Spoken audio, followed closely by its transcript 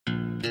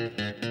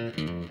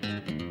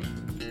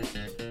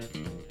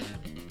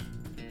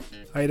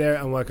Hi there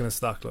and welcome to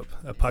Stock Club,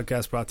 a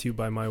podcast brought to you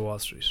by My Wall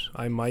Street.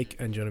 I'm Mike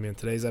and joining me in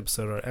today's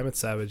episode are Emmett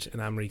Savage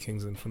and Anne-Marie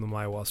Kingston from the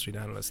My Wall Street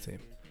analyst team.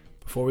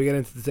 Before we get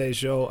into today's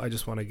show, I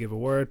just want to give a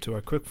word to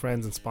our quick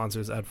friends and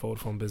sponsors at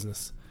Vodafone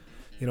Business.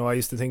 You know, I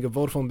used to think of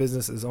Vodafone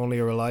Business as only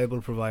a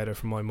reliable provider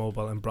for my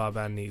mobile and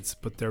broadband needs,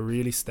 but they're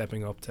really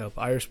stepping up to help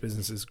Irish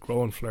businesses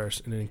grow and flourish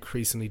in an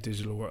increasingly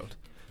digital world.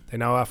 They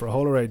now offer a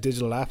whole array of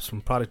digital apps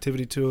from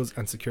productivity tools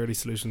and security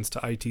solutions to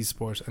IT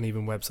support and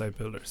even website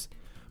builders.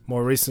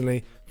 More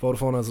recently,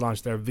 Vodafone has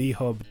launched their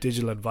V-Hub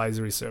digital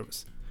advisory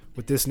service.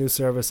 With this new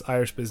service,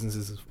 Irish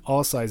businesses of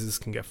all sizes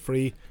can get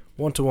free,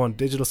 one-to-one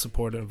digital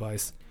support and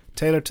advice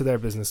tailored to their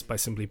business by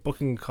simply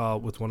booking a call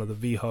with one of the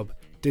V-Hub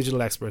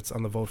digital experts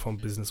on the Vodafone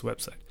Business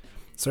website.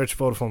 Search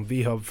Vodafone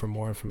V-Hub for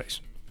more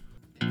information.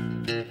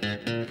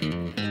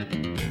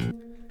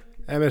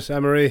 Emmett,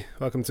 Anne-Marie,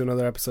 welcome to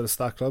another episode of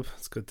Stock Club.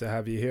 It's good to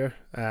have you here.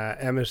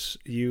 Emmett,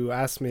 you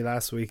asked me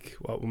last week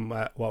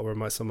what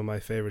were some of my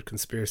favourite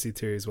conspiracy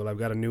theories. Well, I've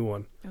got a new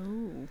one.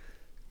 Oh.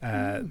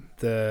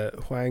 The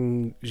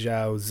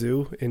Huangzhou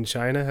Zoo in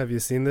China. Have you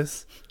seen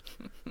this?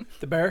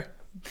 The bear?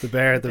 The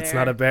bear that's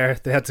not a bear.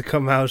 They had to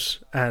come out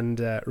and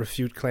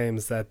refute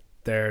claims that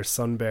their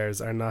sun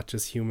bears are not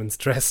just humans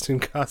dressed in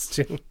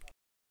costume.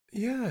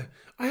 Yeah.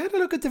 I had a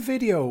look at the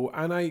video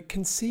and I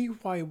can see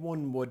why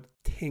one would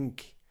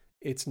think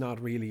it's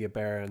not really a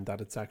bear and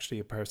that it's actually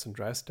a person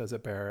dressed as a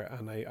bear.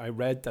 And I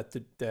read that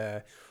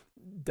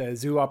the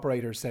zoo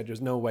operator said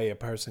there's no way a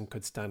person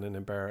could stand in a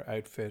bear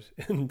outfit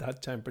in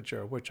that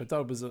temperature, which I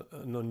thought was an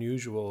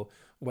unusual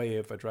way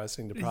of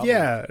addressing the problem.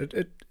 Yeah,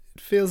 it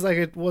feels like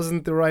it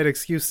wasn't the right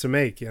excuse to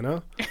make, you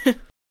know?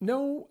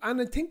 No, and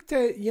I think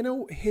that,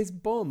 his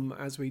bum,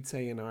 as we'd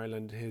say in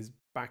Ireland, his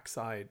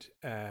backside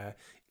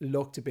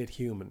looked a bit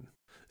human.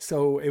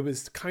 So it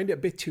was kind of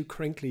a bit too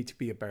crinkly to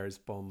be a bear's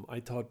bum. I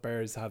thought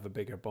bears have a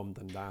bigger bum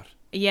than that.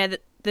 Yeah,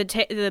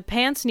 the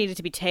pants needed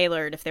to be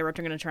tailored if they were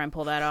going to try and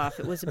pull that off.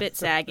 It was a bit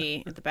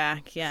saggy at the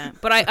back, yeah.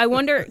 But I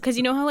wonder, because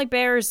you know how like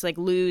bears like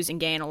lose and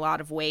gain a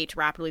lot of weight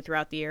rapidly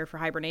throughout the year for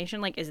hibernation?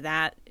 Like,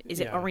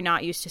 are we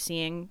not used to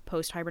seeing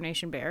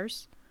post-hibernation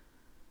bears?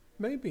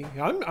 Maybe.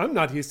 I'm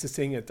not used to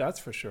seeing it,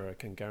 that's for sure. I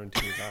can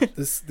guarantee you that.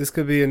 This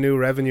could be a new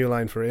revenue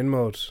line for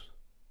InMode.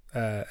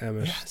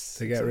 Emmett, yes,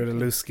 to get rid of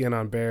loose skin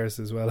on bears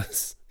as well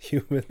as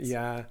humans.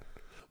 Yeah.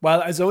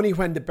 Well, as only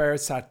when the bear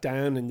sat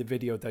down in the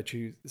video that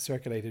you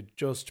circulated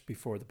just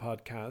before the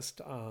podcast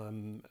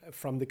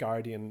from The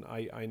Guardian,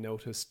 I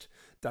noticed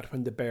that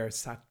when the bear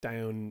sat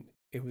down,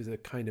 it was a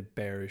kind of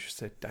bearish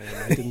sit down.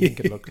 I didn't think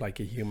it looked like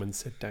a human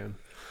sit down.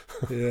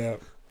 Yeah.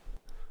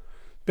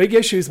 Big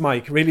issues,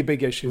 Mike. Really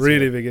big issues.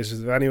 Really big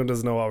issues. If anyone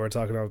doesn't know what we're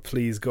talking about,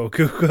 please go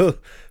Google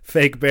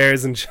fake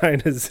bears in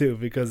China Zoo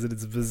because it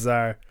is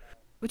bizarre.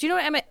 But you know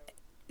what, Emma?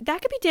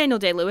 That could be Daniel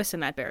Day-Lewis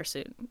in that bear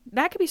suit.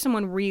 That could be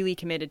someone really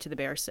committed to the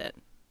bear sit.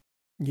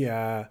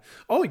 Yeah.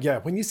 Oh, yeah.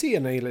 When you see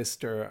an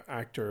A-lister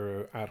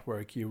actor at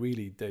work,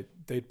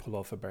 they'd pull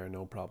off a bear,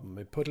 no problem.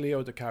 They put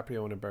Leo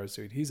DiCaprio in a bear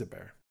suit. He's a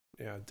bear.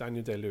 Yeah,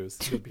 Daniel Day-Lewis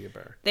should be a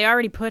bear. They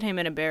already put him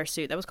in a bear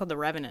suit. That was called The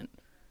Revenant.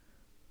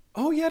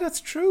 Oh, yeah,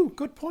 that's true.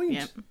 Good point.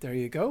 Yep. There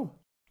you go.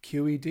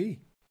 QED.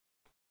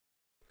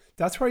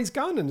 That's where he's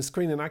gone in the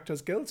Screen and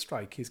Actors Guild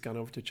strike. He's gone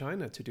over to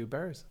China to do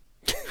bears.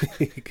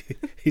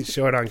 He's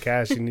short on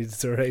cash. He needs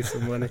to raise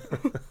some money.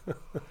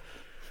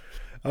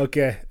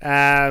 Okay.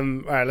 All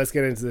right, let's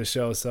get into the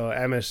show. So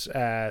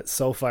Emmett,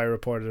 SoFi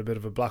reported a bit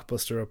of a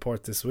blockbuster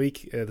report this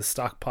week. The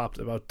stock popped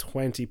about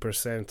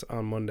 20%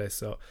 on Monday.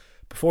 So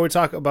before we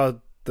talk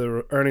about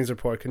the earnings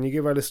report, can you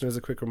give our listeners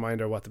a quick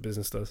reminder of what the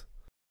business does?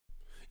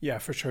 Yeah,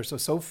 for sure. So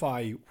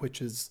SoFi,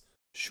 which is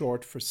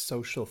short for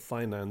social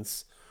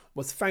finance,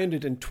 was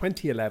founded in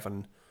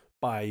 2011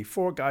 by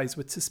four guys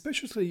with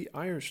suspiciously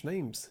Irish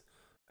names.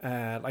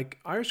 Like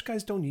Irish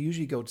guys don't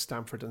usually go to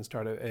Stanford and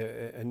start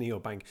a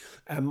neobank.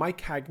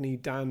 Mike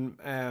Hagney, Dan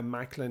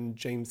Macklin,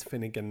 James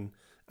Finnegan,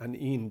 and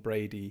Ian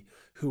Brady,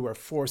 who were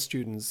four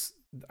students,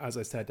 as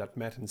I said, that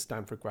met in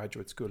Stanford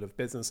Graduate School of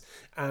Business.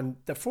 And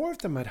the four of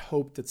them had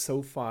hoped that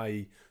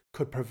SoFi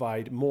could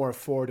provide more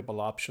affordable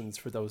options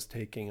for those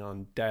taking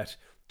on debt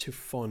to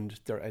fund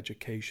their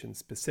education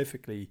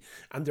specifically.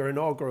 And their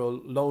inaugural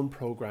loan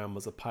program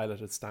was a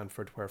pilot at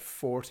Stanford where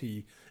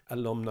 40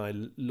 alumni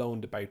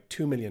loaned about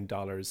 $2 million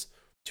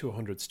to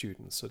 100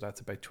 students. So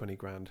that's about 20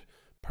 grand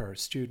per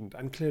student.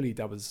 And clearly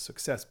that was a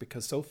success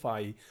because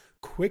SoFi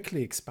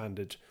quickly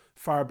expanded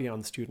far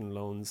beyond student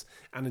loans.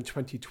 And in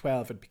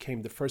 2012, it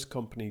became the first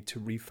company to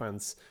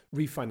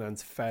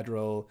refinance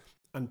federal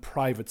and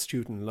private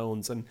student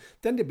loans. And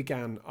then they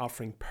began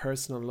offering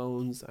personal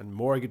loans and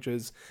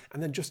mortgages.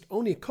 And then just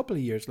only a couple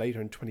of years later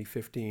in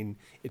 2015,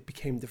 it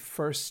became the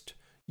first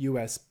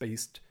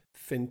US-based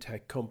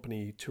fintech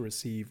company to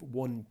receive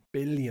 1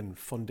 billion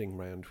funding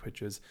round,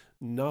 which is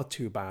not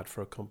too bad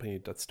for a company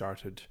that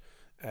started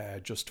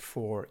just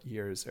 4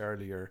 years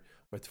earlier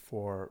with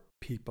 4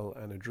 people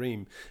and a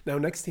dream. Now,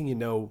 next thing you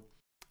know,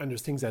 and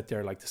there's things out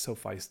there like the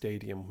SoFi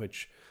Stadium,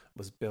 which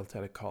was built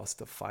at a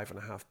cost of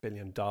 $5.5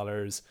 billion,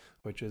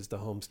 which is the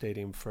home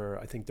stadium for,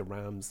 I think, the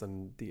Rams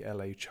and the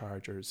LA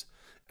Chargers.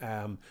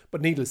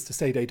 But needless to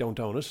say, they don't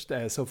own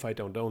it. SoFi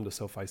don't own the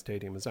SoFi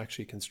Stadium. It's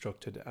actually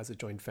constructed as a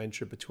joint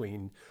venture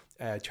between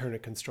Turner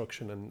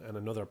Construction and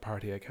another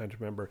party I can't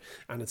remember,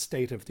 and it's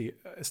state of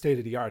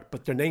the art.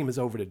 But their name is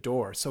over the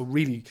door, so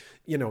really,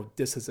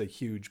 this is a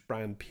huge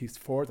brand piece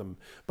for them.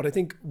 But I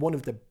think one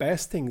of the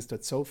best things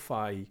that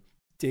SoFi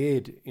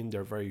did in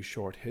their very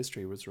short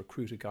history was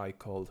recruit a guy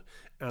called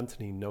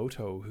Anthony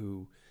Noto,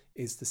 who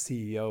is the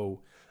CEO.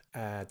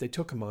 They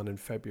took him on in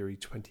February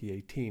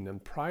 2018,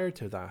 and prior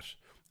to that,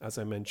 as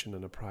I mentioned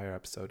in a prior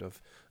episode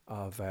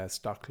of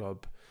Stock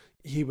Club,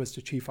 he was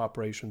the chief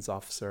operations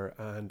officer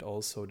and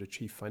also the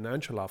chief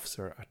financial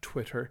officer at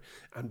Twitter.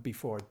 And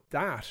before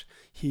that,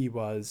 he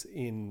was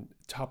in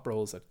top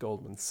roles at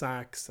Goldman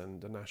Sachs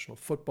and the National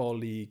Football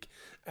League.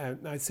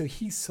 So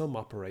he's some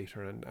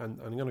operator, and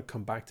I'm going to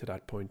come back to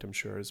that point, I'm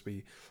sure, as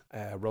we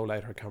roll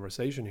out our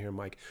conversation here,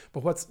 Mike.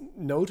 But what's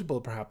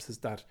notable perhaps is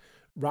that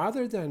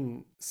rather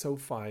than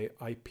SoFi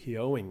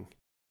IPOing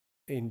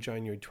in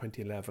January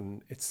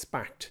 2011, it's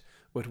SPACed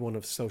with one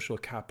of Social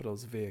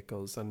Capital's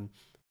vehicles, and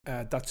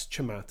that's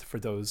Chamath for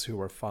those who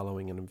were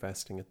following and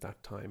investing at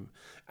that time.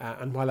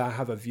 And while I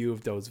have a view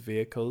of those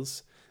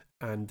vehicles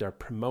and their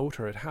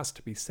promoter, it has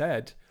to be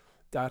said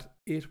that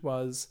it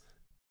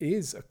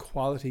is a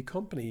quality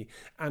company,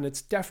 and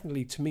it's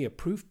definitely, to me, a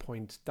proof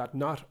point that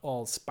not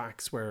all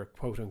SPACs were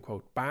quote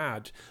unquote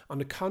bad. On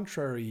the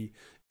contrary,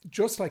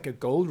 just like a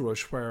gold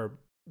rush where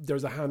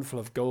there's a handful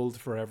of gold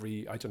for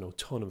every,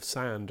 ton of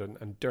sand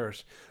and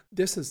dirt.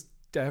 This is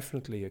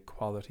definitely a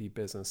quality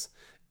business,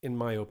 in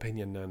my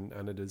opinion,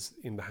 and it is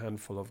in the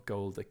handful of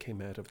gold that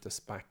came out of the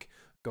SPAC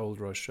gold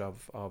rush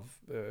of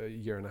a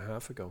year and a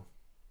half ago.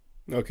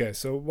 Okay,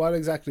 so what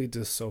exactly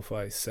does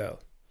SoFi sell?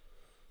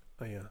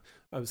 Oh, yeah.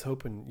 I was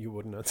hoping you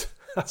wouldn't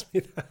ask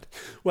me that.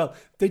 Well,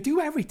 they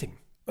do everything.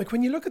 Like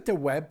when you look at their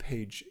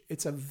webpage,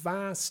 it's a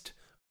vast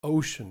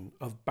ocean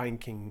of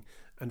banking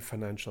and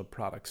financial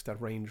products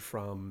that range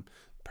from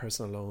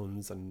personal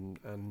loans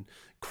and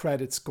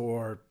credit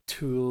score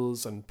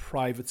tools and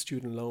private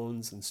student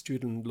loans and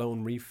student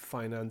loan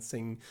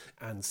refinancing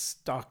and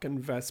stock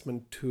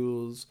investment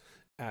tools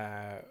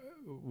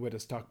with a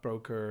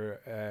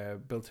stockbroker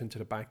built into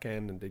the back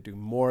end, and they do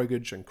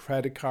mortgage and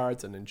credit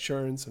cards and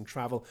insurance and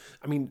travel.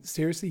 I mean,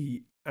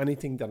 seriously,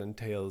 anything that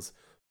entails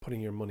putting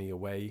your money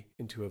away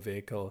into a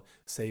vehicle,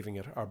 saving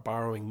it, or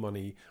borrowing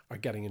money, or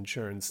getting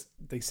insurance,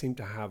 they seem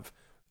to have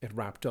it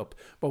wrapped up.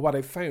 But what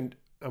I found,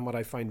 and what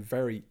I find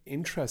very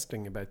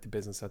interesting about the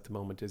business at the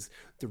moment, is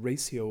the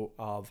ratio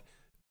of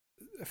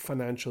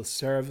financial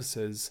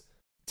services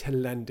to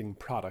lending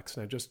products.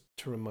 Now, just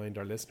to remind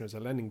our listeners, a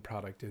lending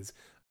product is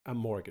a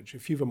mortgage.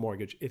 If you have a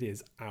mortgage, it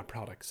is a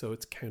product, so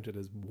it's counted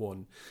as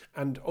one.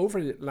 And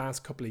over the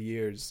last couple of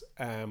years,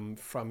 from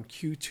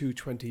Q2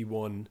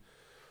 21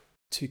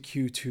 to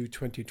Q2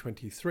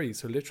 2023,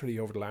 so literally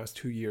over the last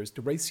 2 years,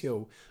 the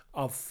ratio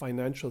of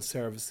financial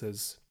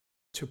services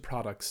to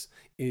products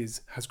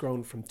has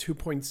grown from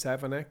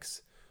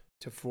 2.7x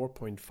to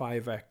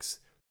 4.5x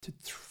to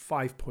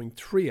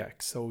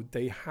 5.3x. So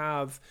they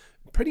have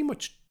pretty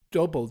much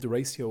doubled the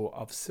ratio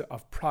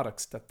of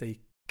products that they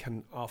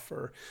can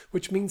offer,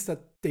 which means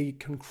that they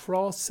can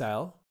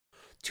cross-sell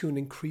to an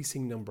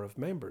increasing number of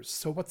members.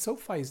 So what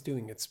SoFi is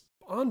doing, it's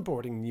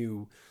onboarding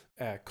new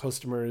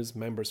customers,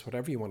 members,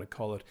 whatever you want to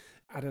call it,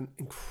 at an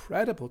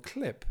incredible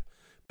clip,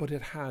 but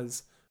it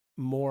has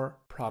more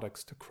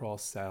products to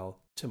cross-sell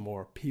to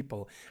more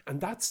people.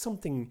 And that's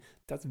something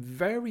that's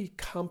very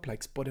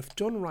complex, but if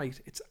done right,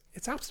 it's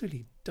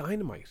absolutely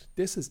dynamite.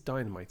 This is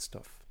dynamite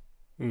stuff.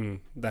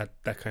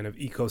 That kind of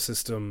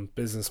ecosystem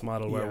business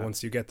model where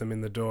once you get them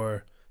in the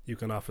door, you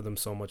can offer them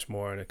so much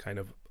more, and it kind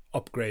of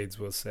upgrades,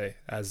 we'll say,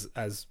 as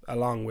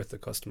along with the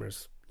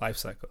customer's life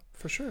cycle.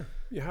 For sure.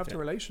 You have the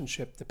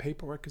relationship, the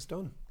paperwork is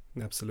done.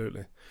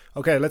 Absolutely.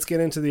 Okay, let's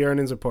get into the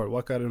earnings report.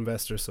 What got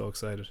investors so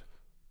excited?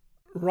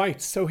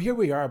 Right, so here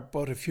we are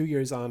about a few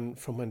years on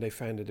from when they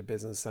founded the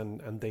business,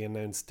 and they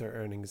announced their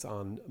earnings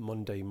on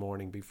Monday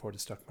morning before the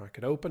stock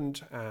market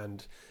opened,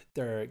 and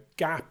their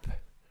GAAP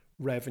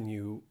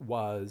revenue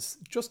was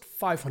just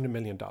 $500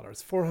 million,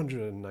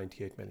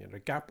 $498 million. Their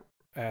GAAP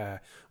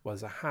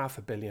was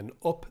 $500 million,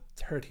 up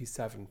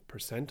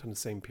 37% on the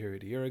same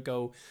period a year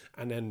ago,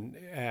 and then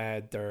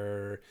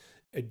their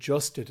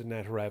adjusted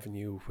net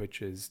revenue,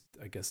 which is,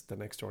 I guess, the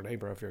next door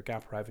neighbor of your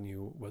GAAP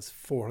revenue, was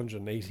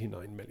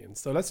 $489 million.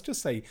 So let's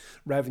just say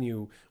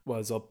revenue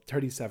was up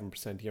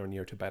 37% year on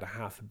year to about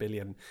 $500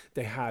 million.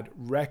 They had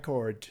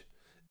record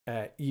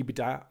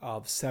EBITDA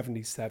of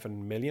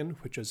 $77 million,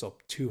 which is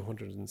up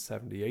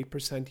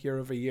 278% year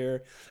over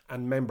year.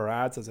 And member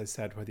ads, as I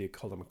said, whether you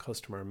call them a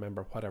customer or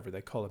member, whatever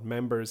they call it,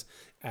 members,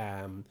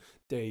 their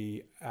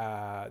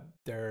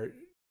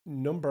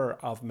number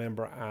of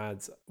member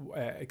ads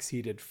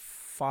exceeded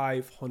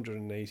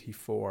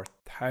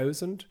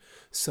 584,000.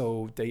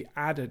 So they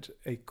added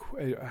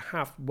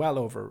well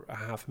over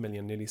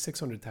 500,000, nearly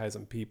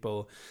 600,000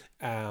 people,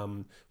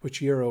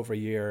 which year over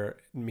year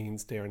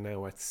means they are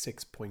now at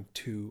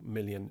 6.2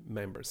 million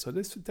members. So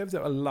there's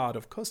a lot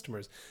of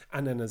customers.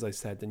 And then, as I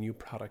said, the new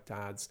product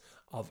ads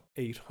of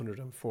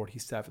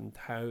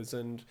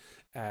 847,000.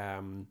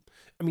 I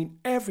mean,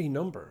 every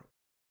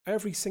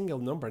single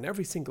number and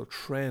every single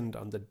trend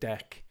on the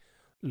deck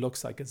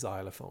looks like a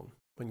xylophone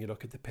when you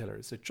look at the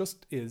pillars. It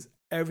just is,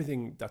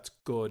 everything that's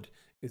good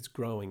is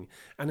growing.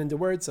 And in the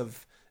words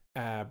of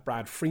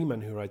Brad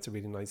Freeman, who writes a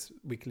really nice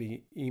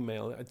weekly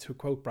email, to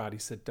quote Brad, he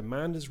said,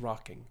 "Demand is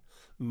rocking,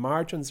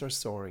 margins are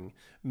soaring,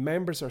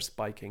 members are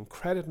spiking,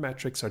 credit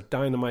metrics are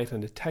dynamite,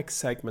 and the tech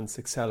segment's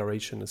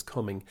acceleration is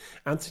coming.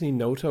 Anthony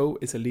Noto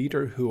is a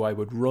leader who I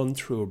would run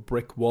through a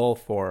brick wall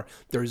for.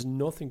 There is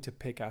nothing to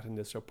pick at in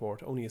this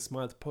report, only a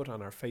smile to put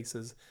on our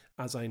faces,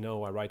 as I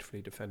know I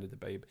rightfully defended the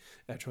babe,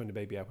 throwing the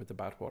baby out with the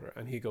bathwater."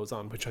 And he goes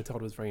on, which I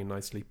thought was very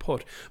nicely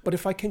put. But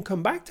if I can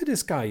come back to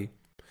this guy,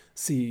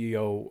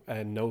 CEO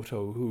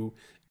Noto, who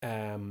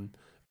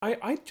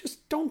I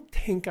just don't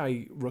think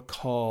I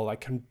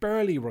can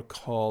barely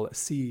recall a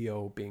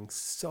CEO being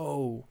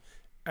so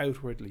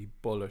outwardly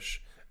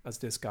bullish as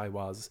this guy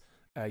was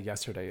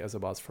yesterday, as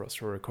it was for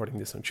us. We're recording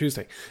this on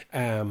Tuesday.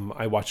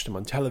 I watched him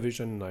on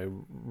television, I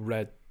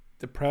read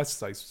the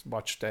press, I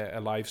watched a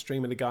live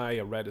stream of the guy,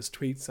 I read his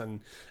tweets,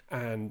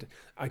 and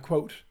I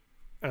quote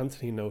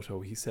Anthony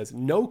Noto. He says,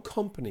 "No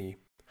company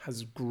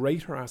has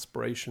greater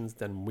aspirations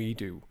than we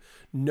do.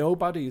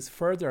 Nobody is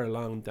further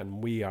along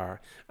than we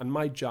are, and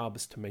my job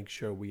is to make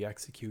sure we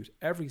execute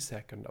every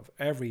second of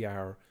every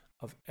hour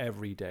of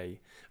every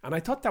day." And I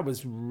thought that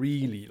was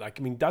really,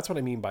 that's what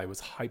I mean by it was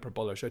hyper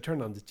bullish. I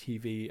turned on the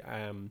TV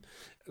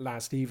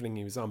last evening,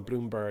 he was on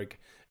Bloomberg,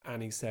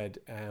 and he said,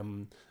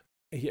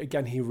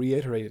 he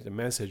reiterated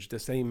the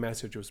same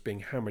message was being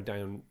hammered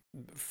down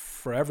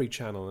for every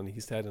channel, and he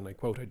said, and I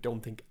quote, "I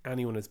don't think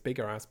anyone has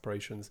bigger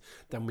aspirations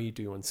than we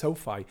do." And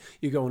SoFi,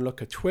 you go and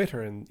look at Twitter,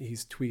 and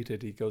he's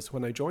tweeted, he goes,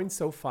 "When I joined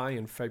SoFi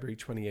in February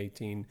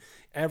 2018,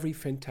 every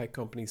fintech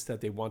company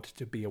said they wanted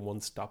to be a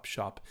one-stop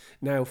shop.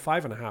 Now,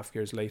 5.5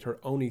 years later,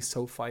 only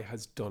SoFi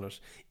has done it.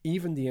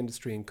 Even the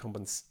industry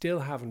incumbents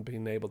still haven't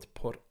been able to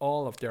put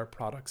all of their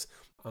products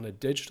on a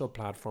digital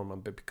platform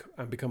and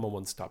become a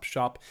one-stop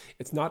shop.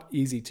 It's not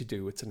easy to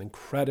do. It's an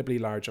incredibly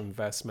large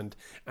investment,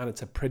 and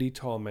it's a pretty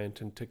tall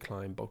mountain to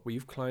climb, but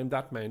we've climbed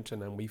that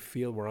mountain and we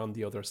feel we're on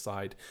the other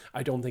side.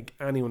 I don't think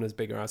anyone has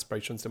bigger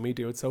aspirations than we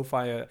do at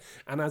SoFi,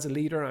 and as a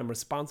leader, I'm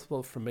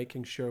responsible for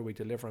making sure we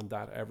deliver on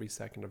that every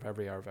second of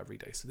every hour of every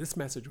day." So this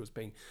message was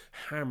being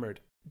hammered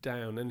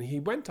down, and he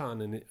went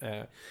on in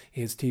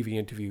his TV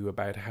interview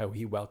about how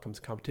he welcomes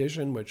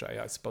competition, which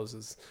I suppose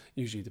is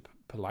usually the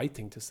polite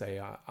thing to say.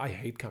 I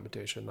hate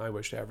competition. I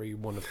wish every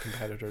one of the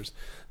competitors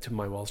to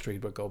my Wall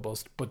Street would go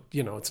bust. But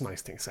it's a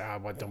nice thing to say.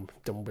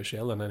 Don't wish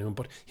ill on anyone.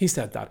 But he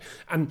said that.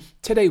 And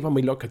today, when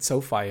we look at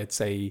SoFi,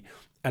 it's a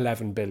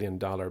 $11 billion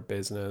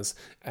business.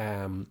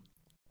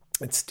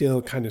 It's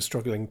still kind of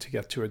struggling to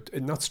get to it.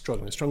 Not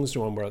struggling, strong is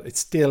the one word. It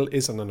still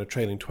isn't on a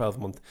trailing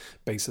 12-month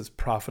basis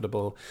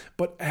profitable,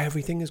 but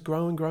everything is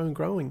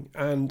growing.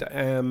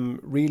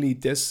 And really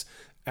this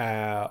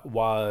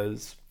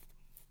was,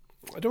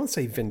 I don't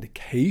say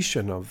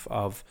vindication of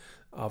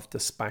the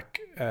SPAC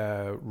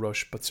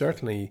rush, but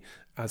certainly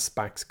as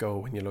SPACs go,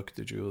 when you look at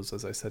the jewels,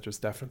 as I said,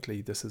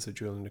 this is a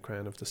jewel in the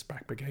crown of the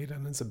SPAC brigade,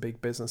 and it's a big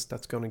business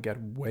that's going to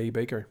get way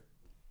bigger.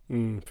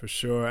 For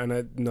sure. And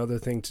another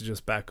thing to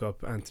just back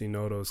up Anthony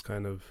Noto's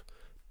kind of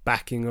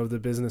backing of the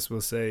business,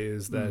 we'll say,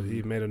 is that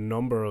he made a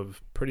number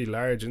of pretty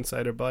large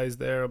insider buys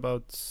there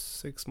about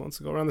 6 months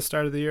ago, around the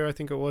start of the year, I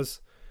think it was.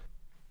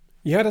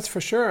 Yeah, that's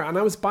for sure. And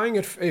I was buying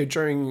it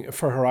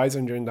for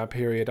Horizon during that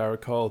period, I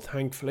recall,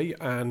 thankfully.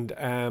 And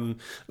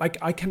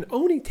I can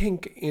only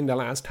think in the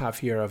last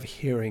half year of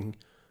hearing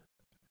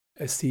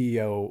a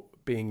CEO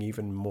being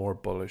even more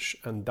bullish,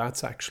 and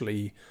that's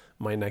actually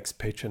my next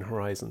pitch in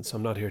Horizon. So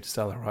I'm not here to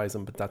sell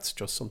Horizon, but that's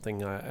just something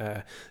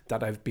that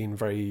I've been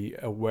very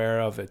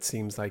aware of. It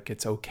seems like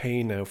it's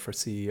okay now for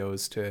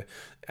CEOs to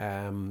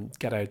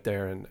get out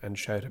there and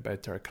shout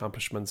about their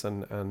accomplishments,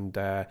 and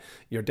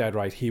you're dead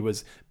right. He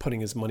was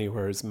putting his money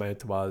where his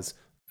mouth was.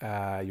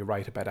 You're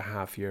right, about a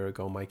half year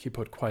ago, Mike, he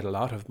put quite a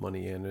lot of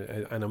money in,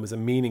 and it was a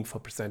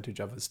meaningful percentage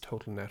of his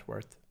total net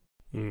worth.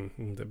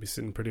 They'd be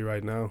sitting pretty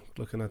right now,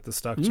 looking at the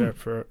stock chart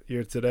for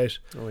year to date.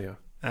 Oh yeah.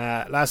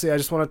 Lastly, I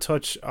just want to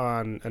touch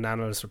on an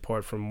analyst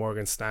report from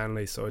Morgan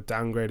Stanley. So it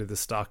downgraded the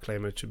stock,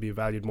 claiming it should be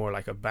valued more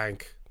like a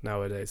bank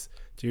nowadays.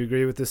 Do you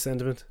agree with this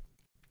sentiment?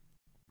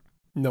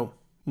 No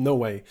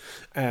way.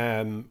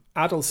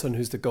 Adelson,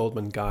 who's the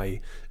Goldman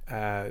guy,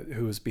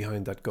 who was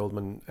behind that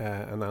Goldman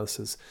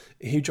analysis,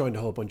 he joined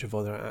a whole bunch of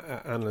other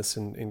analysts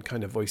in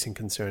kind of voicing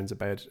concerns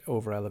about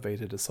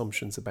over-elevated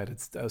assumptions about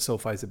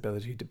SoFi's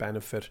ability to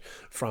benefit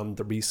from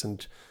the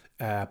recent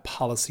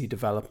policy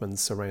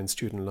developments around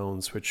student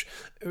loans, which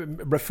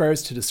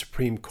refers to the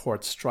Supreme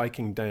Court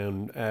striking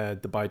down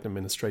the Biden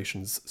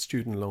administration's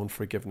student loan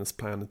forgiveness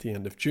plan at the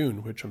end of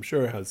June, which I'm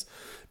sure has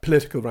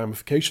political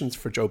ramifications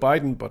for Joe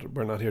Biden, but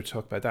we're not here to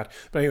talk about that.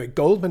 But anyway,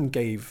 Goldman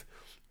gave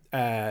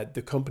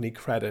the company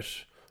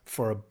credit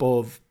for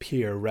above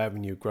peer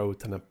revenue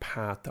growth and a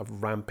path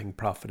of ramping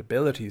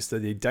profitability. So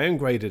they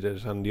downgraded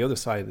it on the other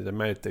side of the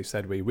mouth. They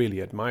said we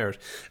really admire it.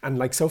 And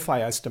like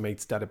SoFi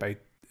estimates that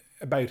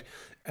about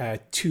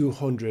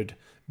 $200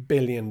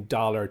 billion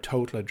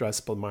total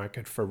addressable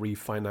market for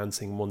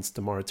refinancing once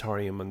the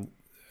moratorium on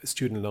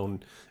student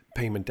loan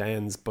payment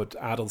ends. But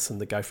Adelson,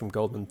 the guy from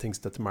Goldman, thinks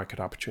that the market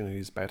opportunity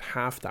is about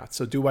half that.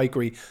 So do I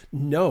agree?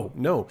 No,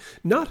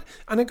 not.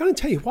 And I'm going to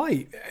tell you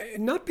why.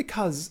 Not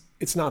because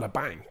it's not a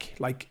bank.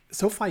 Like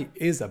SoFi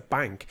is a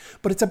bank,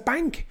 but it's a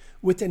bank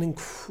with an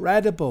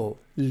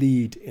incredible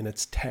lead in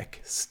its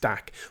tech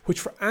stack, which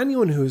for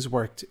anyone who's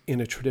worked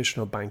in a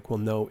traditional bank will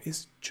know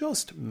is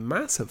just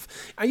massive.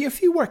 And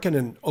if you work in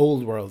an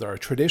old world or a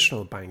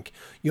traditional bank,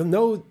 you'll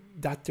know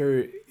that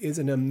there is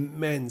an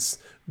immense,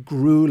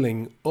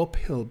 grueling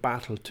uphill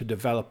battle to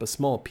develop a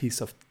small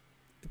piece of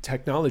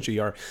technology,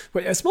 or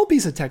a small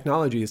piece of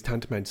technology is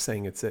tantamount to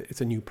saying it's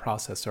a new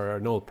process or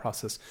an old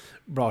process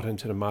brought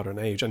into the modern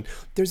age. And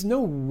there's no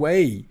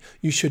way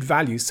you should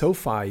value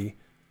SoFi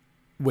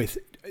with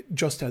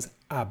just as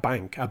a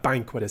bank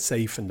with a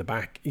safe in the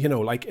back. You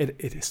know, like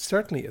it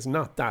certainly is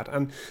not that.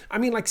 And I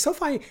mean, like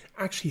SoFi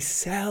actually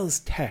sells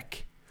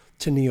tech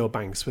to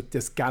neobanks with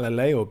this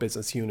Galileo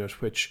business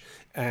unit, which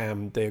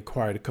they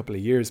acquired a couple of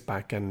years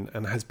back and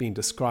has been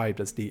described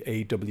as the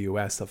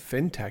AWS of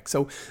fintech.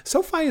 So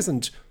SoFi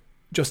isn't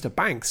just a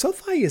bank.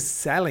 SoFi is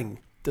selling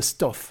the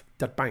stuff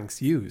that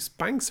banks use.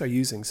 Banks are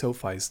using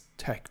SoFi's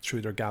tech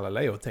through their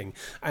Galileo thing.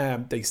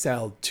 They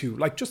sell to,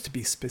 like, just to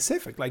be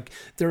specific, like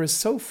there is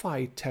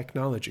SoFi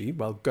technology.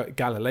 Well,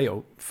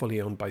 Galileo, fully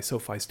owned by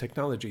SoFi's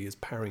technology, is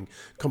powering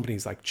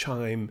companies like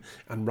Chime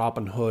and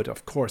Robinhood.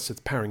 Of course,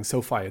 it's powering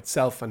SoFi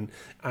itself, and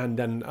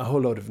then a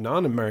whole load of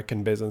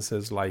non-American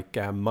businesses like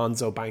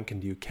Monzo Bank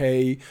in the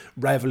UK,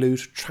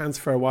 Revolut,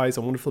 TransferWise,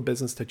 a wonderful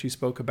business that you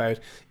spoke about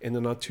in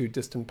the not too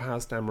distant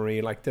past,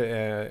 Anne-Marie, like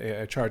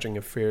the charging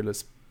a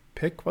fearless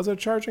pick. Was it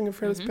charging a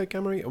fearless pick,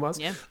 Emery? It was.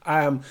 Yeah.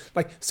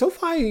 Like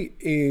SoFi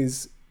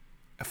is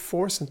a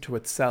force unto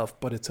itself,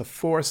 but it's a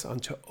force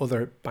unto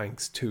other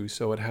banks too.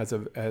 So it has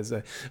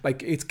a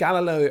like it's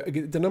Galileo.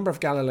 The number of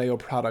Galileo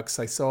products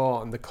I saw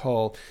on the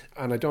call,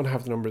 and I don't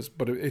have the numbers,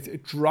 but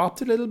it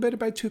dropped a little bit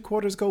about 2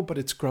 quarters ago, but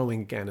it's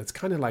growing again. It's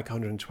kind of like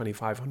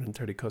 125,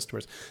 130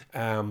 customers,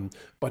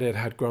 but it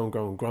had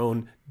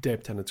grown,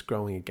 dipped, and it's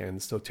growing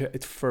again. So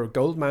it's for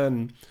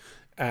Goldman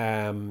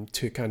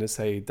to kind of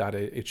say that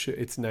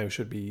it's now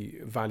should be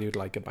valued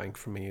like a bank,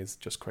 for me, is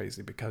just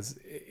crazy, because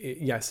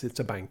yes, it's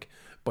a bank,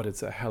 but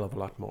it's a hell of a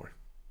lot more.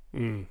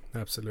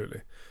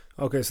 Absolutely.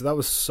 Okay, so that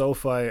was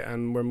SoFi,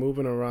 and we're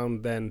moving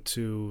around then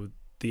to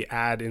the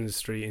ad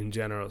industry in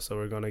general. So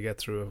we're going to get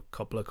through a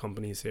couple of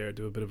companies here,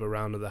 do a bit of a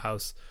round of the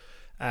house.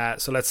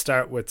 So let's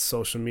start with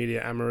social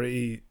media.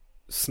 Anne-Marie,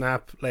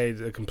 Snap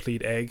laid a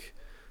complete egg,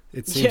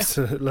 it seems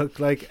to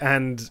look like,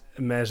 and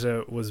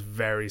Meta was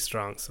very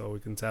strong. So we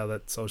can tell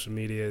that social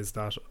media is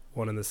not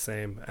one and the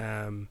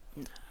same.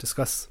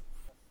 Discuss.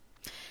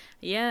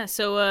 Yeah,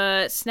 so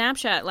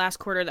Snapchat last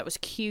quarter, that was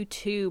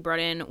Q2,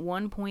 brought in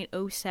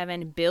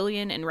 $1.07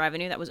 billion in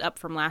revenue. That was up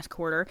from last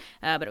quarter,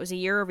 but it was a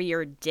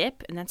year-over-year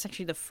dip, and that's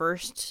actually the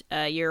first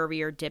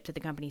year-over-year dip that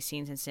the company's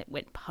seen since it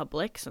went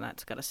public, so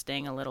that's got to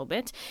sting a little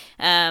bit.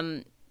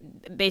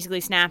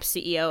 Basically, Snap's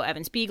CEO,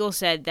 Evan Spiegel,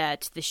 said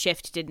that the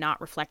shift did not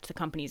reflect the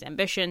company's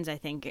ambitions. I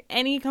think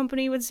any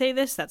company would say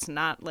this. That's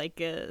not like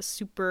a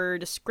super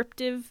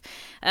descriptive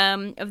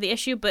of the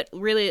issue, but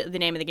really the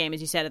name of the game,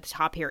 as you said at the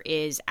top here,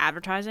 is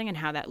advertising and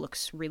how that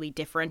looks really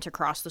different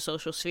across the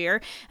social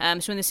sphere.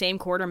 So in the same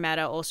quarter,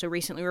 Meta also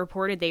recently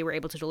reported they were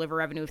able to deliver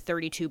revenue of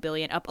 $32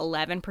 billion, up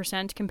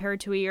 11%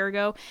 compared to a year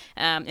ago.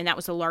 And that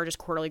was the largest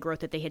quarterly growth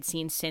that they had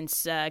seen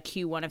since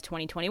Q1 of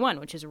 2021,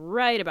 which is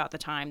right about the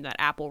time that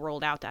Apple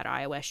rolled out that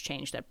iOS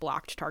change that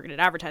blocked targeted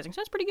advertising.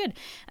 So that's pretty good.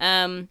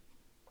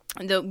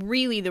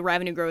 The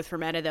revenue growth for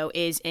Meta, though,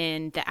 is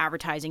in the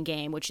advertising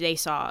game, which they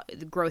saw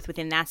the growth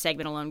within that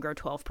segment alone grow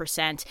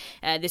 12%.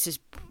 This is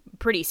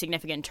pretty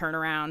significant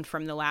turnaround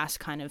from the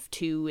last kind of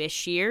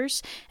 2-ish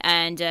years,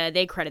 and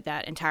they credit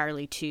that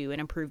entirely to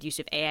an improved use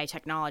of AI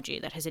technology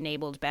that has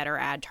enabled better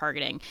ad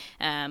targeting.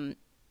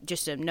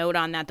 Just a note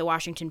on that, the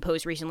Washington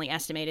Post recently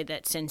estimated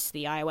that since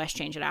the iOS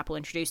change that Apple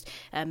introduced,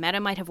 Meta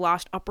might have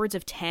lost upwards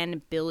of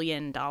 $10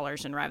 billion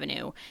in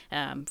revenue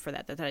for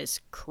that. That is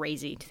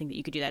crazy to think that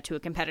you could do that to a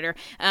competitor.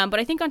 But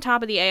I think on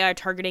top of the AI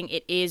targeting,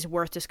 it is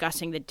worth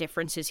discussing the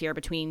differences here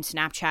between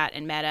Snapchat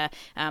and Meta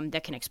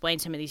that can explain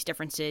some of these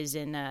differences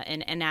in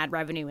ad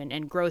revenue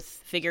and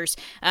growth figures.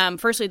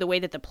 Firstly, the way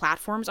that the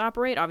platforms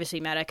operate. Obviously,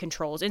 Meta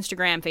controls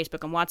Instagram,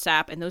 Facebook, and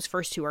WhatsApp, and those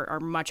first two are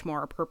much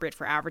more appropriate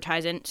for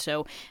advertising.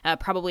 So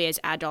probably probably as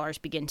ad dollars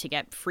begin to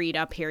get freed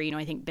up here,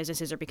 I think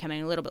businesses are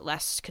becoming a little bit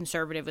less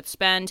conservative with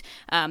spend.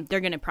 They're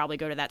going to probably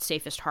go to that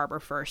safest harbor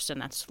first, and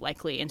that's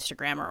likely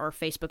Instagram or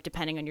Facebook,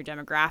 depending on your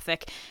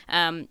demographic.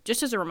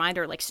 Just as a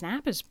reminder, like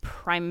Snap is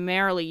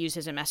primarily used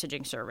as a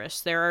messaging service.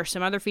 There are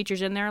some other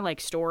features in there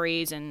like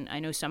stories, and I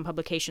know some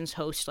publications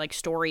host like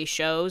story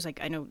shows.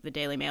 Like I know the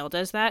Daily Mail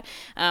does that.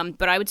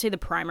 But I would say the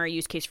primary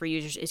use case for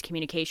users is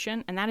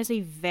communication, and that is a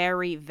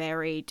very,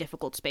 very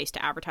difficult space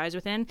to advertise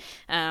within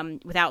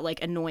without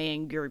like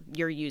annoying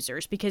your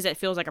users, because it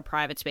feels like a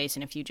private space,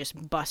 and if you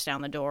just bust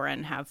down the door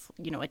and have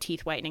a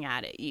teeth whitening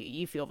ad,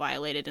 you feel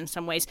violated in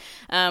some ways.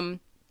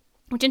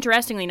 Which,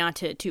 interestingly, not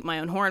to toot my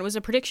own horn, was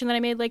a prediction that I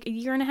made like a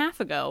year and a half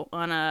ago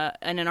in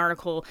an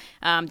article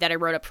that I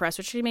wrote up for us,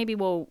 which maybe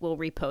we'll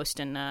repost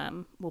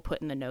and we'll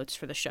put in the notes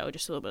for the show,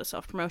 just a little bit of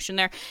self-promotion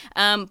there.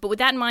 But with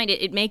that in mind,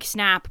 it makes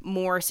Snap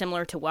more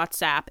similar to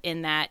WhatsApp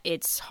in that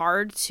it's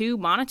hard to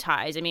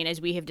monetize. I mean, as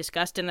we have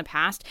discussed in the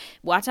past,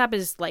 WhatsApp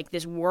is like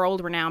this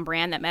world-renowned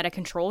brand that Meta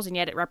controls, and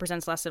yet it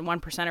represents less than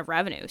 1% of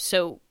revenue.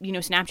 So,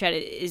 Snapchat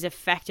is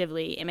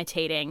effectively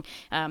imitating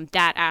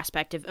that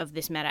aspect of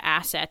this Meta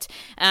asset.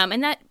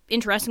 And that,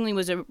 interestingly,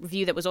 was a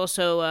view that was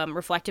also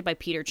reflected by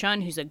Peter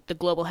Chun, who's the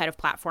global head of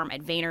platform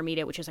at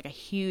VaynerMedia, which is like a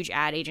huge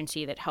ad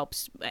agency that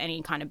helps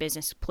any kind of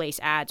business place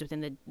ads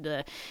within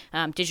the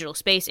digital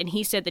space. And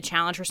he said the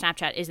challenge for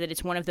Snapchat is that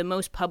it's one of the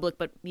most public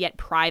but yet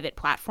private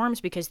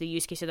platforms, because the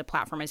use case of the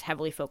platform is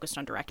heavily focused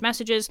on direct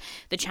messages.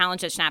 The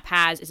challenge that Snap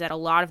has is that a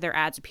lot of their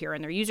ads appear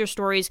in their user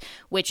stories,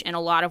 which in a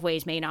lot of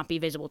ways may not be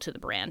visible to the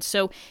brand.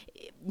 So,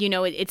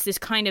 it's this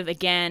kind of,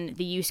 again,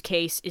 the use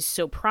case is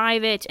so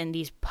private and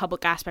these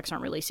public aspects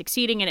aren't really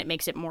succeeding, and it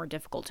makes it more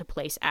difficult to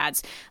place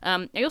ads.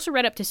 I also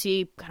read up to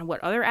see kind of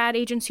what other ad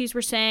agencies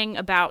were saying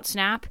about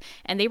Snap,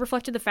 and they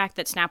reflected the fact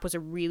that Snap was a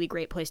really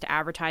great place to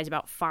advertise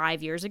about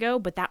 5 years ago,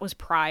 but that was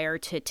prior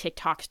to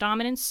TikTok's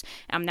dominance.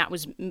 That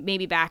was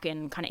maybe back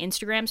in kind of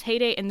Instagram's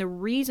heyday, and the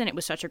reason it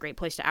was such a great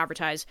place to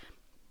advertise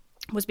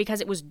was because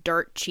it was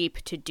dirt cheap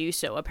to do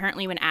so.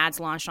 Apparently, when ads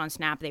launched on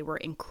Snap, they were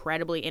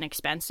incredibly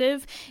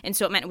inexpensive, and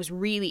so it meant it was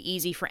really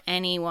easy for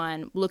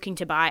anyone looking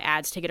to buy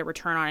ads to get a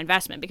return on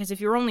investment, because if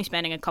you're only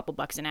spending a couple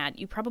bucks an ad,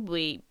 you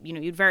probably,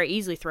 you'd very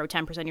easily throw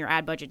 10% of your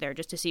ad budget there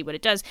just to see what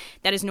it does.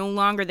 That is no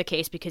longer the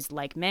case, because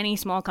like many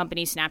small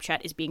companies,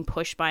 Snapchat is being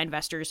pushed by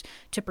investors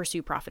to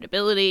pursue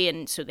profitability,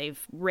 and so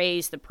they've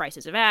raised the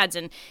prices of ads,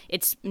 and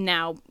it's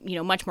now,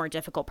 much more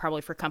difficult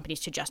probably for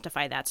companies to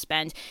justify that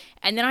spend.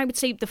 And then I would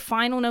say the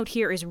final note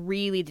here is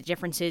really the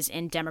differences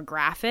in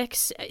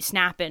demographics.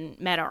 Snap and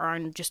Meta are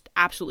on just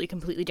absolutely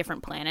completely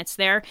different planets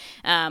there.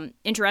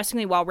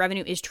 Interestingly, while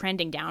revenue is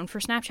trending down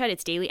for Snapchat,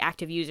 its daily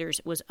active users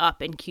was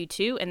up in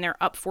Q2, and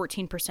they're up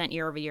 14%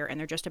 year over year, and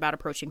they're just about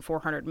approaching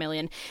 400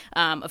 million.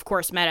 Of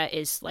course, Meta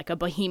is like a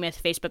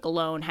behemoth. Facebook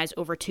alone has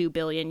over 2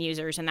 billion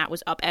users, and that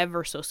was up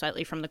ever so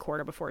slightly from the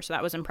quarter before, so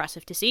that was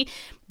impressive to see.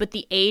 But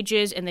the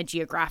ages and the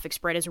geographic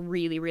spread is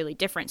really, really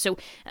different. So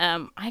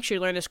I actually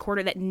learned this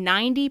quarter that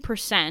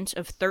 90%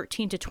 of 13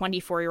 to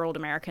 24-year-old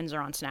Americans are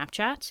on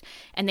Snapchat,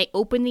 and they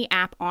open the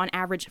app on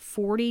average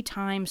 40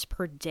 times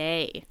per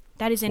day.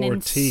 That is an 40.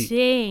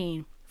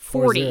 insane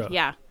 40.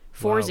 Yeah,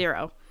 40.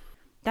 Wow.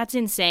 That's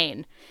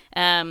insane.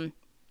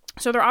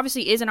 So there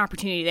obviously is an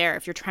opportunity there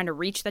if you're trying to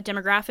reach that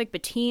demographic,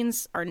 but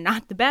teens are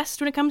not the best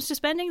when it comes to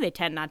spending. They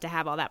tend not to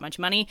have all that much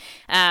money.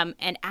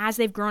 And as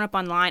they've grown up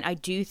online, I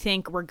do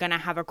think we're going to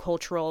have a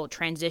cultural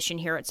transition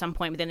here at some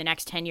point within the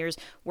next 10 years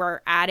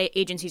where ad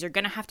agencies are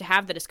going to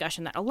have the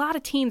discussion that a lot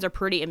of teens are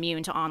pretty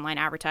immune to online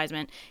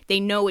advertisement. They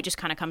know it just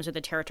kind of comes with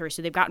the territory,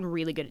 so they've gotten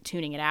really good at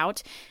tuning it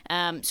out.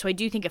 So I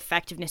do think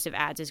effectiveness of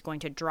ads is going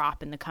to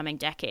drop in the coming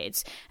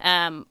decades.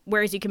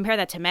 Whereas you compare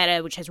that to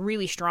Meta, which has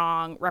really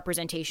strong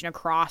representation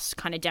across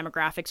kind of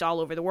demographics all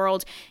over the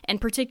world, and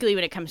particularly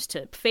when it comes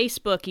to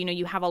Facebook,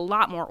 you have a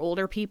lot more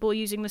older people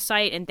using the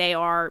site, and they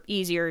are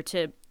easier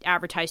to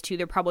advertise to.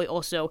 They're probably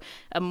also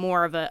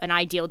more of an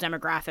ideal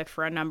demographic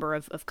for a number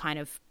of kind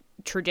of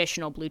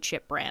traditional blue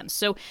chip brands.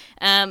 So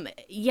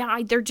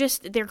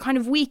they're kind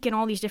of weak in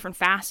all these different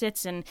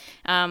facets, and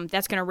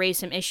that's going to raise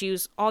some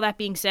issues. All that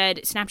being said,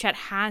 Snapchat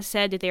has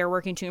said that they are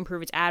working to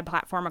improve its ad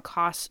platform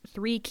across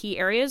 3 key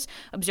areas: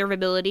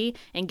 observability,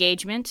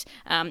 engagement,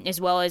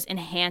 as well as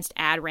enhanced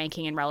ad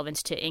ranking and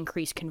relevance to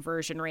increase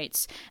conversion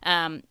rates.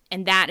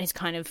 And that has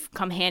kind of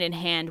come hand in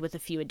hand with a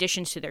few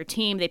additions to their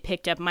team. They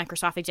picked up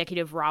Microsoft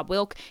executive Rob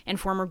Wilk and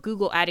former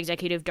Google ad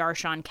executive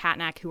Darshan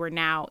Katnak, who are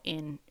now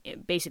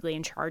basically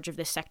in charge of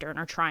this sector and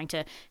are trying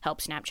to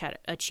help Snapchat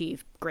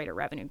achieve greater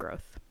revenue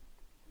growth.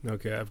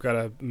 Okay, I've got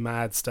a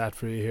mad stat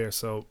for you here.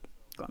 So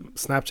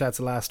Snapchat's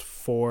last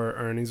 4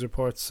 earnings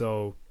reports,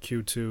 so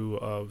Q2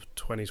 of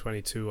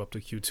 2022 up to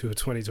Q2 of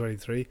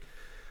 2023,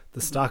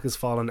 the stock has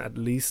fallen at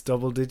least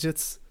double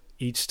digits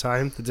each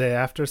time the day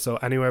after, so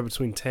anywhere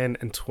between 10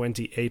 and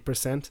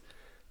 28%,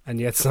 and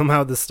yet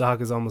somehow the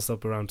stock is almost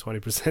up around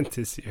 20%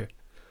 this year.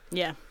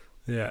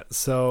 Yeah,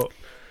 so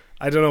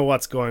I don't know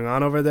what's going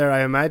on over there.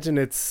 I imagine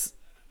it's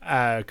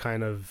a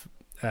kind of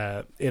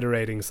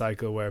iterating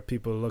cycle where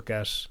people look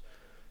at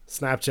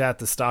Snapchat,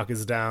 the stock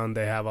is down.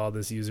 They have all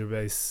this user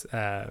base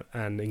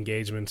and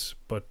engagement,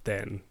 but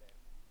then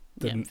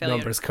the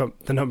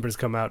numbers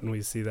come out, and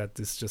we see that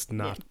it's just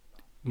not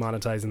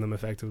monetizing them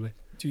effectively.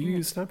 Do you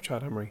use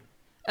Snapchat, Emery?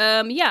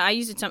 Yeah, I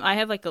use it. I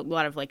have like a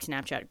lot of like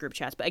Snapchat group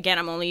chats, but again,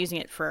 I'm only using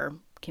it for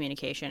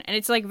communication, and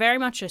it's like very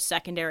much a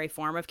secondary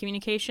form of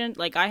communication.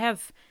 Like I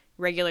have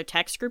regular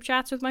text group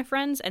chats with my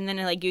friends, and then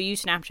like you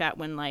use Snapchat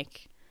when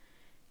like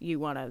you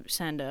want to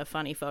send a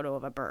funny photo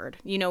of a bird.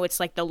 You know, it's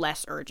like the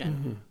less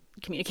urgent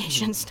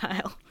communication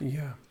style.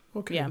 Yeah.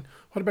 Okay. Yeah.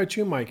 What about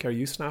you, Mike? Are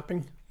you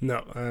snapping?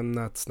 No, I'm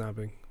not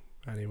snapping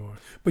anymore.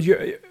 But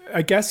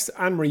I guess,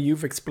 Anne-Marie,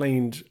 you've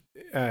explained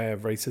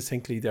very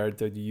succinctly there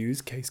the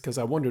use case, because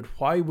I wondered,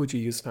 why would you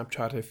use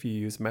Snapchat if you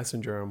use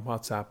Messenger and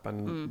WhatsApp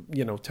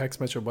and text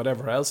message or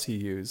whatever else you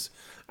use?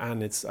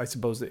 And it's, I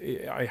suppose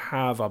I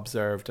have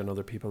observed in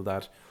other people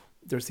that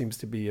there seems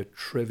to be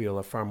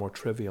a far more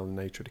trivial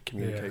nature to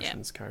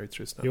communications carried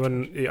through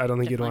Snapchat. I don't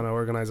think you'd want to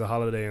organize a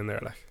holiday in there,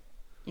 like.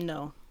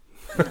 No.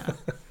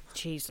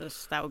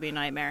 Jesus, that would be a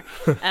nightmare.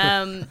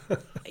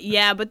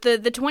 Yeah, but the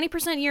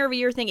 20% year over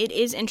year thing, it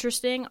is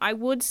interesting. I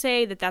would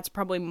say that that's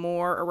probably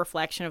more a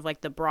reflection of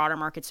like the broader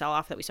market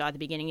sell-off that we saw at the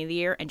beginning of the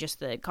year and just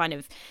the kind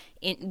of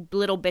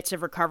little bits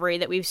of recovery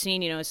that we've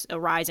seen. You know, it's a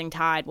rising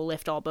tide will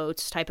lift all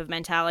boats type of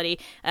mentality.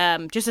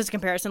 Just as a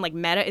comparison, like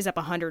Meta is up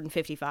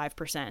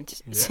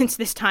 155% since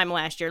this time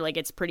last year. Like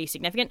it's pretty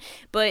significant.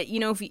 But, you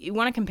know, if you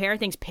want to compare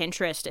things,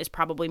 Pinterest is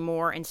probably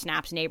more in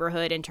Snap's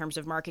neighborhood in terms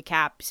of market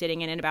cap,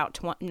 sitting in at about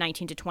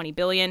 19 to 20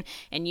 billion,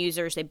 and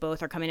users, they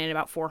both are coming in at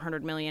about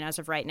 400 million as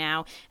of right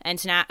now, and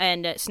Snap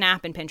and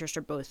Pinterest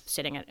are both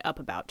sitting at up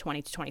about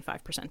 20 to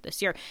 25% this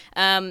year.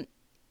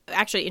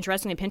 Actually,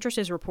 interestingly, Pinterest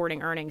is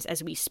reporting earnings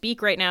as we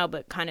speak right now,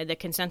 but kind of the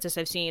consensus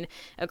I've seen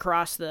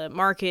across the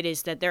market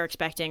is that they're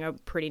expecting a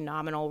pretty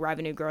nominal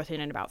revenue growth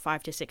in at about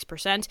 5 to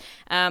 6%.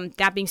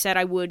 That being said,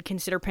 I would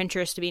consider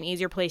Pinterest to be an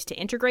easier place to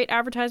integrate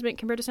advertisement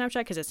compared to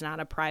Snapchat because it's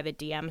not a private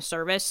DM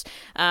service.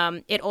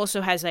 It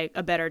also has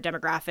a better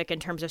demographic in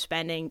terms of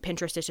spending.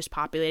 Pinterest is just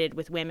populated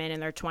with women in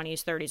their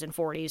 20s, 30s, and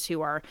 40s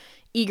who are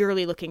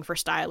eagerly looking for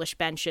stylish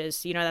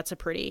benches. You know, that's a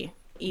pretty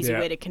easy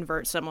way to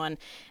convert someone.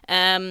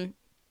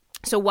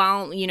 So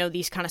while, you know,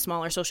 these kind of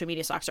smaller social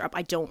media stocks are up,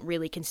 I don't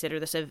really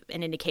consider this an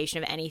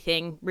indication of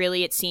anything.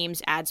 Really, it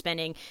seems ad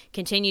spending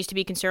continues to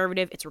be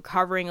conservative. It's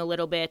recovering a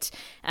little bit.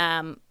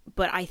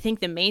 But I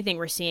think the main thing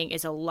we're seeing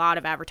is a lot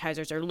of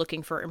advertisers are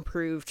looking for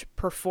improved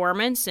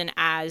performance. And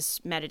as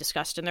Meta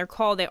discussed in their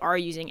call, they are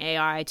using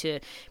AI to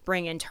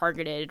bring in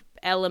targeted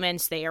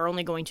elements. They are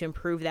only going to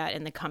improve that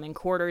in the coming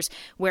quarters.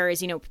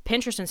 Whereas, you know,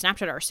 Pinterest and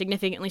Snapchat are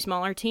significantly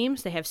smaller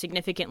teams. They have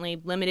significantly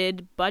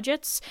limited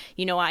budgets.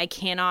 You know, I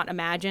cannot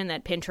imagine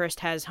that Pinterest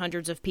has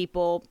hundreds of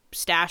people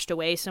stashed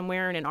away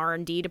somewhere in an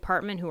R&D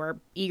department who are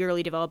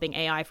eagerly developing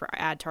AI for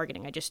ad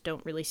targeting. I just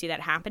don't really see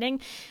that happening.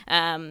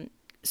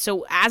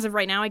 So as of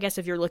right now, I guess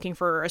if you're looking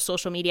for a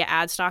social media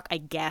ad stock, I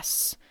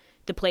guess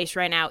the place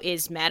right now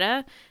is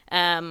Meta.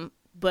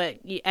 But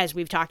as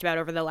we've talked about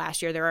over the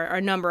last year, there are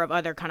a number of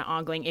other kind of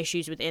ongoing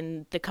issues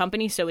within the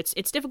company. So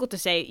it's difficult to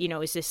say, you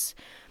know, is this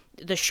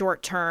the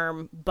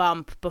short-term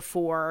bump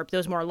before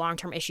those more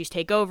long-term issues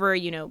take over?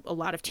 You know, a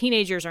lot of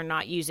teenagers are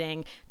not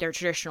using their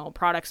traditional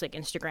products like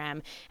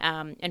Instagram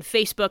and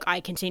Facebook. I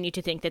continue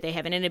to think that they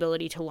have an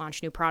inability to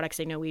launch new products.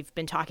 I know we've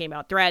been talking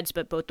about Threads,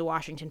 but both the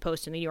Washington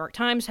Post and the New York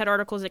Times had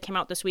articles that came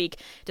out this week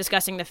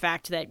discussing the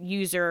fact that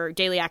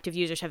daily active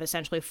users have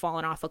essentially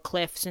fallen off a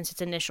cliff since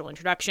its initial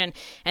introduction.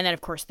 And then,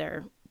 of course,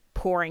 they're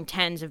pouring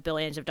tens of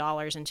billions of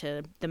dollars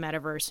into the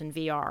metaverse and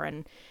VR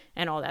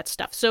and all that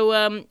stuff.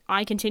 So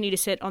I continue to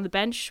sit on the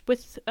bench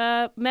with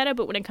Meta,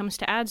 but when it comes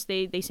to ads,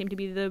 they seem to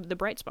be the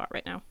bright spot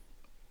right now.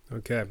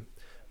 Okay.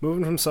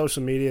 Moving from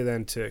social media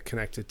then to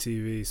connected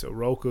TV. So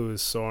Roku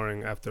is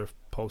soaring after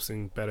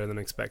posting better than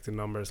expected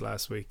numbers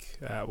last week.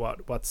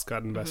 What's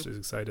got investors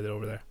excited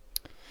over there?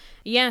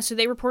 Yeah, so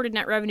they reported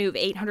net revenue of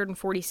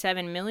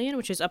 $847 million,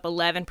 which is up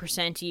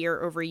 11%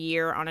 year over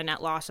year on a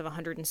net loss of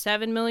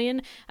 $107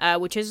 million,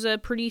 which is a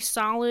pretty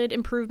solid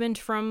improvement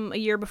from a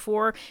year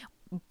before.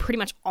 Pretty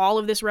much all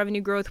of this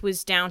revenue growth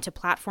was down to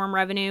platform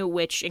revenue,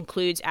 which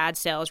includes ad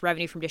sales,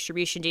 revenue from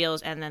distribution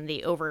deals, and then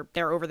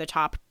their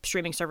over-the-top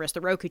streaming service,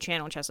 the Roku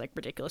channel, which has like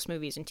ridiculous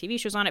movies and TV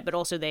shows on it, but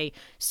also they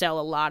sell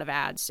a lot of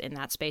ads in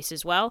that space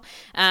as well.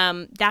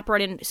 That brought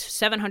in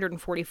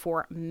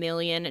 $744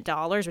 million,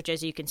 which,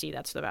 as you can see,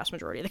 that's the vast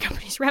majority of the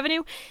company's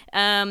revenue.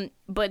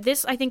 But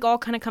this, I think, all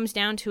kind of comes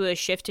down to a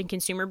shift in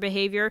consumer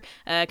behavior.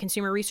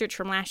 Consumer research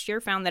from last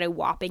year found that a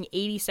whopping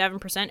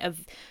 87%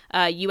 of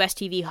U.S.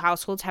 TV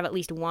households have at least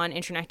least one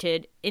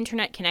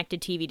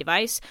internet-connected TV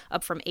device,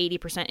 up from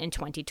 80% in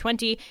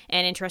 2020.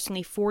 And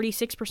interestingly,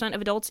 46%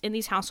 of adults in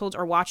these households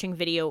are watching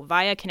video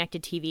via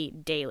connected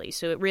TV daily.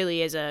 So it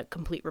really is a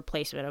complete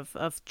replacement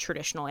of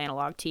traditional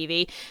analog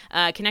TV.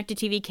 Connected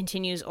TV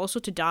continues also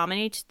to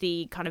dominate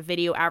the kind of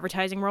video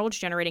advertising world,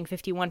 generating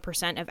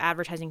 51% of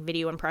advertising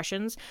video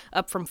impressions,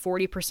 up from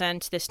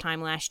 40% this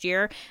time last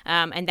year.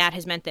 And that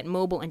has meant that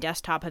mobile and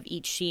desktop have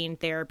each seen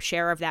their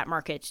share of that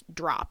market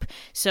drop.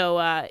 So,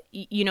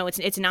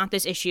 it's not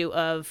this issue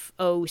of,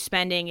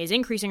 spending is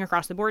increasing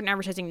across the board in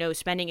advertising. No,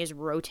 spending is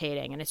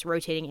rotating, and it's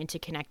rotating into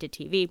connected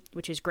TV,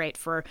 which is great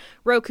for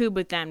Roku,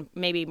 but then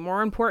maybe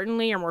more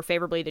importantly or more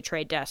favorably, the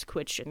Trade Desk,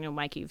 which,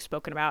 Mike, you've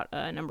spoken about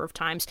a number of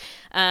times.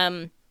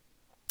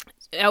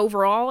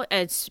 Overall,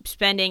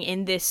 spending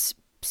in this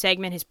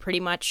segment is pretty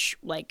much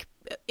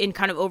in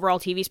kind of overall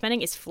TV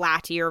spending is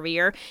flat year over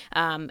year.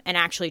 And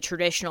actually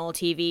traditional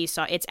TV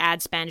saw its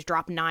ad spend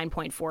drop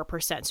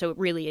 9.4%. So it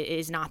really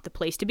is not the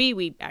place to be.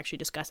 We actually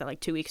discussed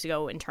that 2 weeks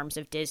ago in terms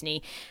of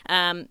Disney.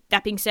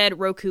 That being said,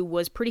 Roku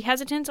was pretty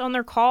hesitant on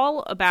their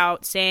call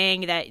about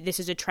saying that this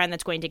is a trend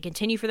that's going to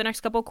continue for the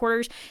next couple of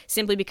quarters,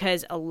 simply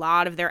because a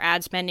lot of their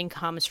ad spending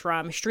comes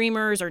from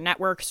streamers or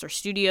networks or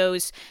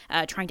studios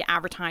trying to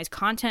advertise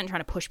content,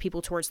 trying to push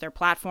people towards their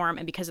platform.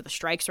 And because of the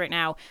strikes right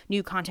now,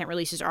 new content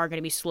releases are going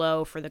to be slow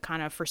for the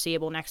kind of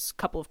foreseeable next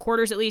couple of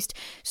quarters at least.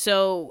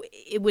 So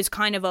it was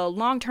kind of a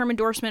long-term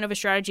endorsement of a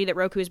strategy that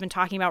Roku has been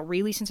talking about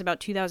really since about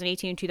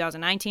 2018 and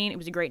 2019. It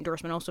was a great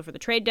endorsement also for the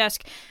Trade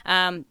Desk,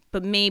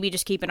 but maybe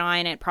just keep an eye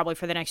on it probably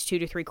for the next 2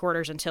 to 3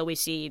 quarters until we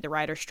see the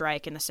writer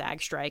strike and the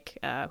SAG strike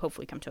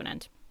hopefully come to an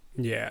end.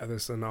 Yeah,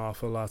 there's an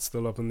awful lot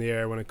still up in the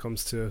air when it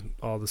comes to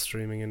all the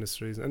streaming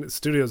industries and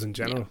studios in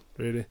general,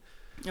 really.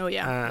 Oh,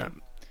 yeah.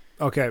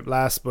 Okay,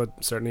 last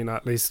but certainly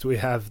not least, we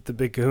have the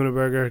big kahuna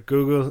burger,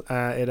 Google.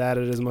 It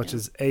added as much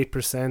as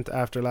 8%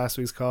 after last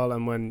week's call,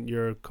 and when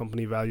your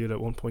company valued at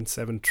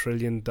 $1.7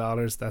 trillion,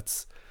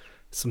 that's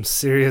some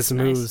serious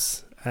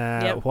moves.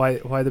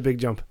 Why the big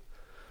jump?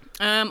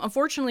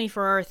 Unfortunately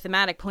for our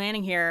thematic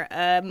planning here,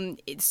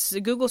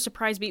 Google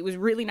surprise beat was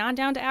really not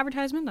down to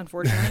advertisement,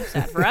 unfortunately.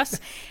 Sad for us.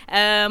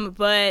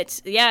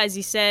 But yeah, as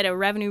you said,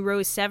 revenue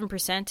rose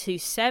 7% to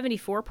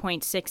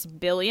 $74.6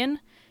 billion.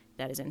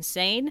 That is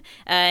insane.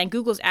 And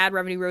Google's ad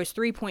revenue rose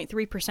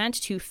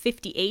 3.3% to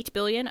 $58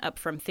 billion, up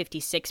from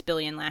 $56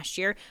 billion last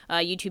year.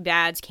 YouTube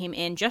ads came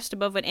in just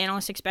above what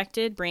analysts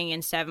expected, bringing in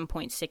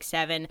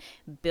 $7.67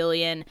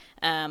 billion.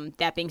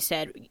 That being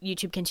said,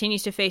 YouTube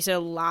continues to face a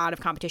lot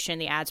of competition in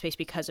the ad space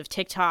because of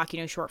TikTok,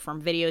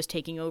 short-form videos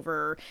taking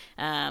over.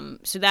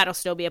 So that'll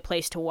still be a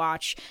place to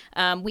watch.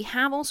 We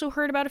have also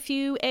heard about a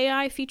few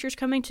AI features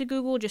coming to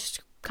Google,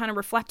 just kind of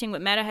reflecting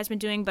what Meta has been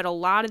doing, but a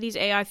lot of these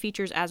AI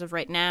features as of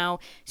right now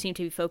seem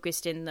to be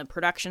focused in the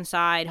production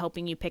side,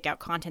 helping you pick out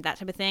content, that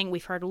type of thing.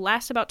 We've heard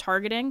less about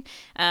targeting,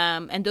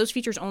 and those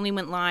features only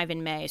went live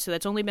in May, so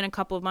that's only been a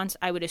couple of months.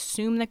 I would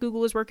assume that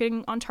Google is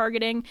working on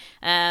targeting,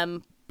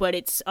 but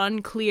it's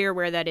unclear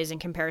where that is in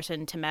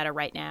comparison to Meta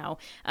right now.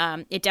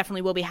 It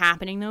definitely will be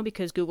happening, though,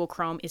 because Google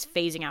Chrome is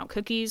phasing out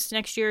cookies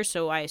next year,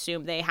 so I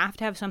assume they have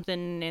to have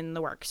something in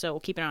the works, so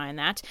keep an eye on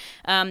that.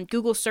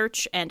 Google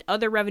Search and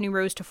other revenue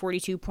rose to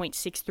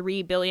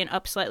 $42.63 billion,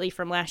 up slightly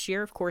from last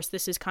year. Of course,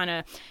 this is kind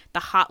of the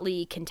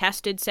hotly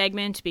contested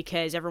segment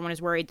because everyone is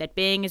worried that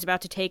Bing is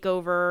about to take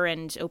over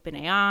and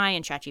OpenAI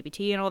and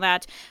ChatGPT and all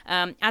that.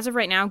 As of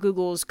right now,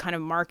 Google's kind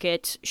of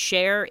market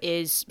share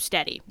is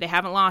steady. They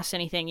haven't lost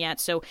anything yet,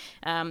 so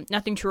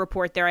nothing to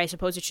report there. I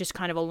suppose it's just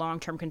kind of a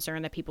long-term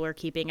concern that people are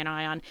keeping an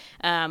eye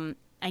on.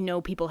 I know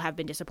people have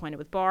been disappointed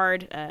with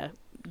Bard.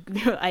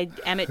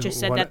 Emmett just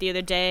said that the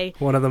other day.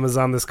 One of them is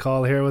on this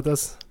call here with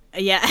us.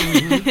 Yeah.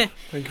 Mm-hmm.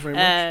 Thank you very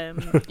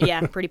much.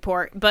 Yeah, pretty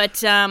poor. But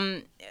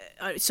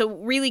so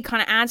really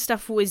kind of ad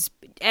stuff was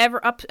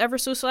ever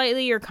so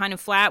slightly or kind of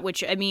flat,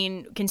 which, I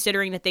mean,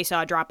 considering that they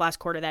saw a drop last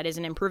quarter, that is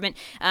an improvement.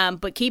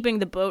 But keeping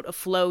the boat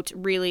afloat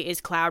really is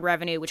cloud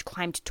revenue, which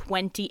climbed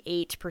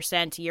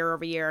 28% year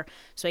over year.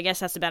 So I guess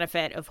that's the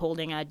benefit of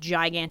holding a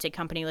gigantic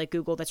company like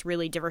Google that's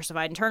really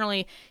diversified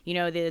internally.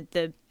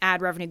 The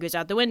ad revenue goes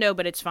out the window,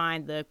 but it's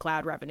fine. The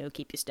cloud revenue will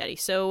keep you steady.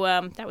 So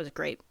that was a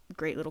great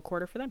little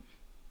quarter for them.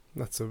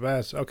 Not so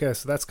bad. Okay,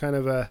 so that's kind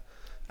of a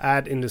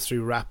ad industry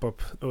wrap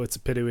up. Oh, it's a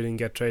pity we didn't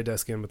get Trade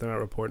Desk in, but they're not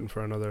reporting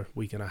for another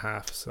week and a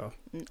half. So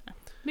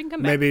we can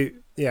come back. Maybe,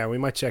 yeah, we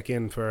might check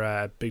in for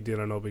a big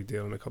deal or no big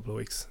deal in a couple of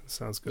weeks.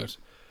 Sounds good.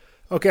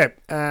 Yeah. Okay,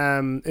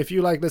 if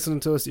you like listening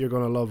to us, you're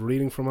going to love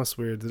reading from us.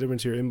 We're delivering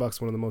to your inbox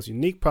one of the most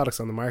unique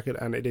products on the market,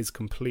 and it is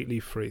completely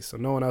free. So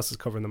no one else is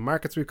covering the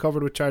markets we've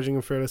covered with Charging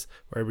and Fearless,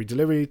 where we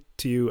deliver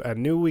to you a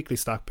new weekly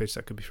stock pitch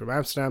that could be from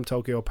Amsterdam,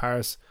 Tokyo,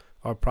 Paris,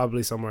 or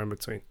probably somewhere in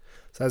between.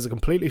 So as a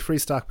completely free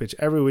stock pitch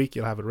every week,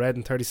 you'll have it read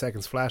in 30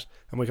 seconds flat,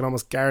 and we can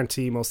almost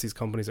guarantee most of these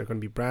companies are going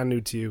to be brand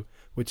new to you,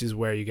 which is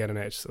where you get an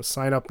edge. So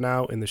sign up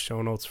now in the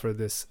show notes for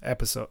this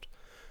episode.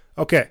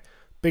 Okay,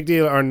 big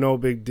deal or no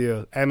big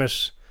deal?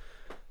 Emmett,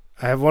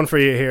 I have one for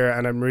you here,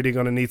 and I'm really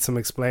going to need some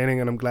explaining,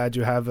 and I'm glad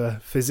you have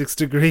a physics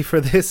degree for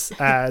this.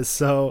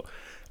 So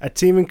A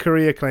team in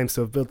Korea claims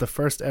to have built the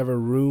first ever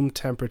room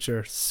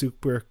temperature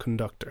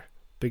superconductor.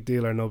 Big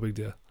deal or no big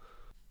deal?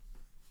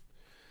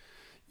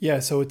 Yeah,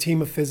 so a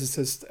team of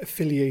physicists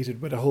affiliated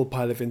with a whole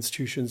pile of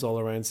institutions all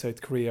around South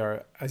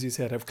Korea, as you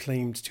said, have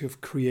claimed to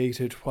have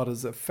created what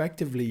is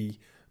effectively,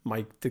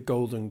 Mike, the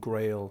golden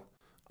grail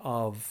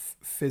of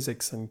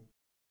physics and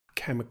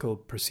chemical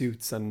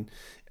pursuits. And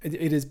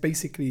it is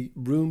basically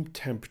room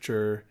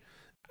temperature,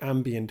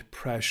 ambient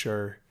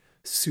pressure,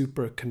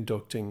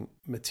 superconducting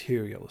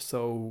material.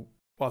 So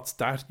what's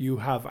that, you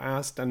have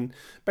asked? And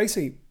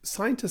basically,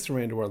 scientists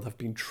around the world have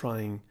been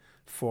trying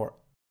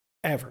forever,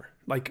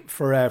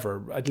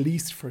 at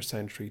least for a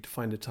century, to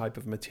find a type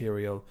of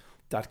material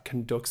that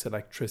conducts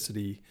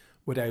electricity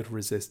without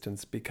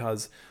resistance,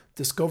 because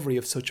discovery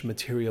of such a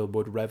material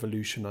would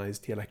revolutionize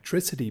the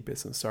electricity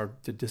business, or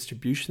the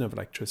distribution of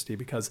electricity,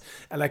 because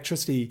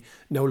electricity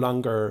no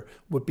longer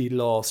would be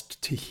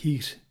lost to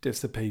heat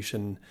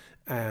dissipation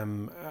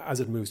as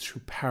it moves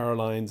through power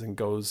lines and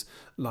goes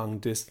long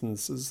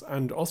distances,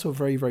 and also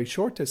very, very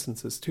short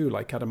distances too.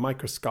 Like at a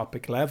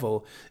microscopic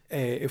level,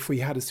 if we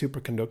had a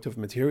superconductive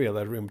material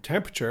at room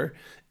temperature,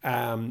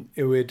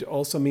 it would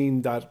also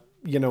mean that,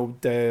 you know,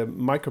 the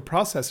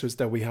microprocessors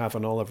that we have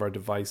on all of our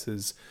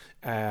devices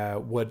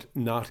would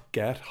not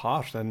get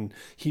hot, and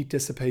heat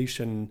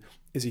dissipation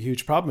is a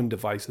huge problem in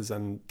devices.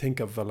 And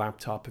think of a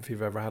laptop, if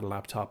you've ever had a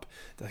laptop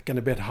that's getting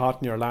a bit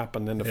hot in your lap,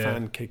 and then the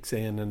fan kicks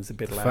in and it's a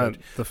bit loud.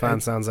 The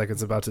fan sounds like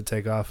it's about to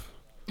take off.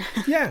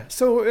 Yeah,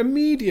 so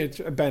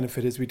immediate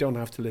benefit is we don't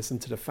have to listen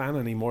to the fan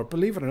anymore.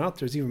 Believe it or not,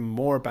 there's even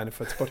more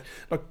benefits. But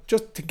look,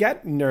 just to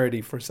get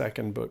nerdy for a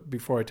second, but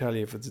before I tell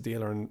you if it's a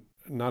deal or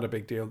not a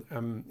big deal,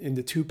 in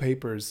the two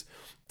papers,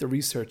 the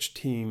research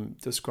team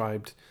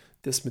described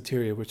this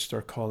material, which they're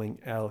calling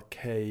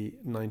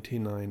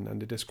LK99,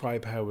 and they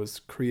describe how it was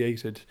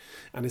created.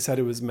 And they said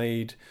it was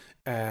made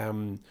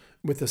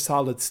with a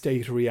solid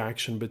state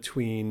reaction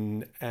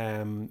between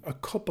a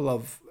couple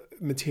of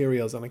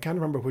materials, and I can't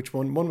remember which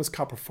one. One was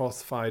copper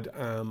phosphide.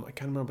 I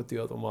can't remember what the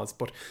other one was,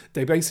 but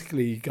they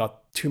basically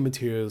got two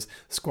materials,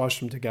 squashed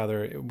them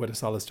together with a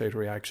solid state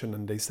reaction,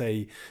 and they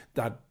say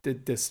that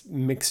this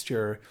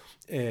mixture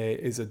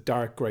is a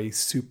dark grey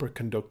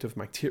superconductive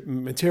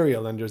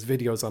material, and there's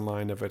videos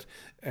online of it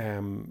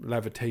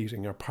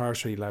levitating or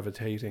partially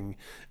levitating,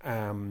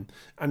 and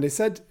they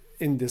said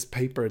in this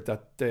paper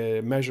that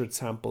the measured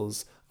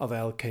samples of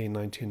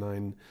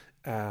LK99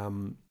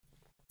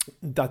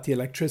 that the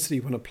electricity,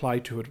 when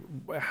applied to it,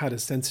 had a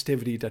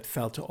sensitivity that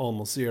fell to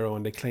almost zero.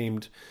 And they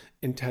claimed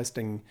in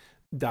testing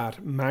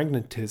that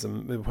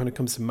magnetism, when it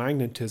comes to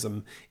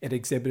magnetism, it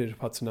exhibited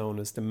what's known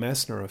as the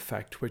Messner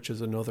effect, which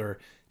is another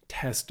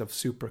test of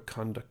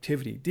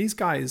superconductivity. These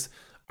guys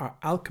are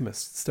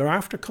alchemists. They're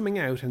after coming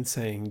out and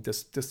saying,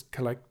 this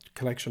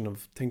collection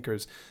of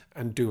thinkers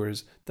and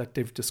doers, that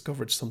they've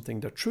discovered something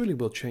that truly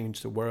will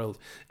change the world.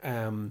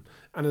 And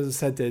as I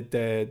said,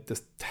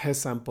 the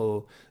test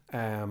sample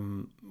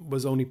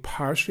was only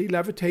partially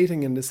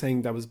levitating, and they're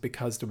saying that was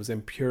because there was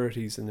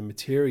impurities in the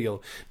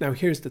material. Now,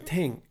 here's the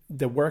thing.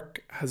 The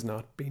work has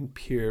not been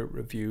peer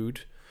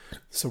reviewed.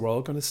 So we're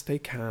all going to stay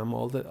calm.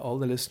 All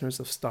the listeners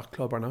of Stock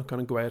Club are not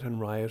going to go out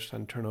and riot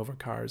and turn over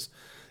cars.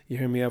 You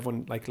hear me,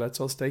 everyone? Like,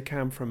 let's all stay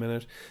calm for a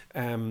minute.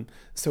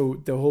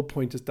 So the whole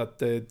point is that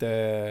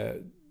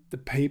the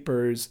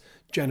papers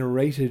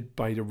generated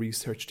by the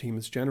research team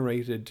has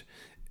generated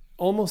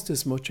almost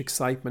as much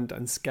excitement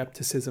and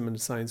skepticism in the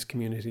science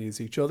community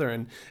as each other.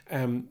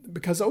 And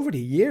because over the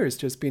years,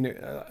 there's been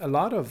a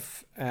lot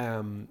of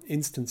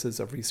instances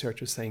of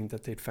researchers saying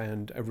that they'd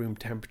found a room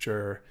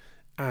temperature,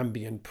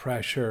 ambient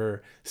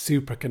pressure,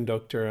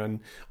 superconductor,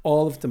 and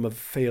all of them have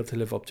failed to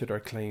live up to their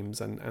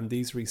claims. And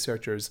these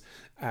researchers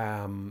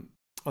on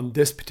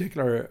this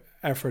particular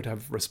effort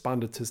have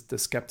responded to the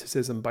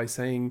skepticism by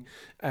saying,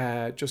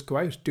 just go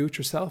out, do it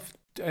yourself.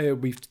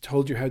 We've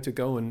told you how to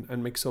go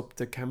and mix up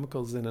the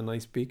chemicals in a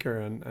nice beaker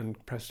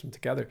and press them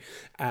together.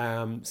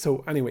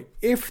 So anyway,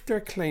 if their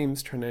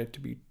claims turn out to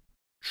be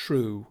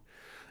true,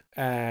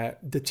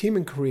 the team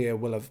in Korea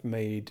will have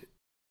made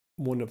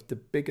one of the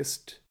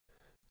biggest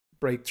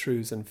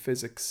breakthroughs in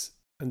physics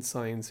and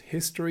science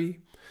history.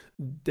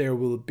 There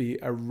will be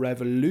a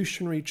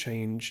revolutionary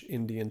change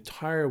in the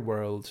entire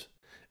world,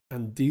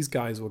 and these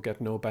guys will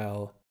get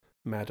Nobel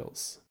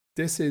medals.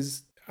 This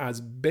is as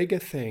big a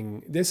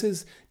thing. This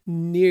is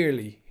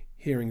nearly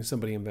hearing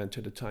somebody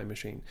invented a time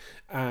machine.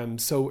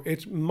 So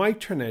it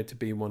might turn out to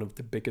be one of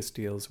the biggest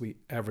deals we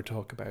ever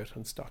talk about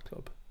on Stock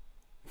Club.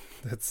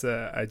 That's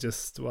I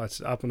just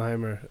watched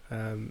Oppenheimer.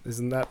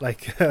 Isn't that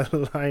like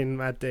a line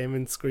Matt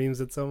Damon screams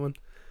at someone?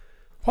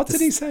 What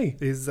did he say?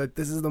 He's like,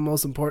 this is the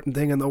most important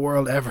thing in the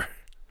world ever.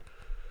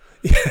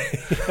 Yeah.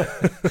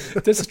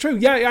 This is true.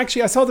 Yeah,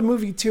 actually, I saw the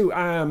movie too.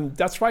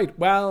 That's right.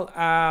 Well,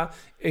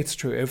 it's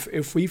true.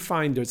 If we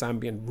find there's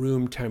ambient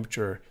room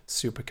temperature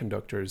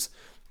superconductors,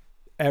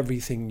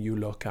 everything you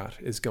look at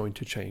is going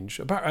to change,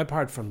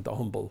 apart from the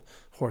humble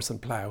horse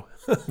and plow.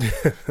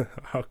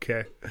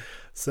 Okay.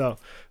 So,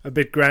 a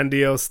bit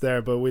grandiose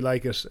there, but we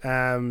like it.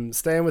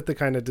 Staying with the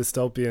kind of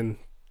dystopian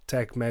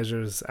tech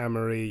measures,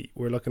 Anne-Marie,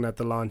 we're looking at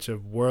the launch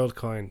of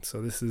WorldCoin.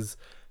 So this is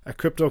a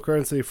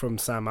cryptocurrency from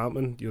Sam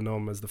Altman. You'll know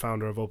him as the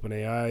founder of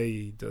OpenAI.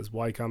 He does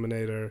Y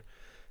Combinator,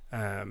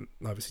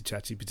 obviously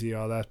ChatGPT,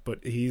 all that.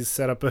 But he's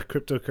set up a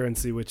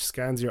cryptocurrency which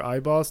scans your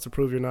eyeballs to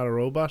prove you're not a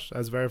robot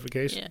as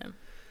verification. Yeah.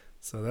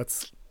 So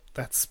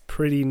that's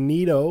pretty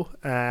neato.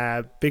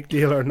 Big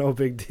deal or no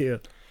big deal?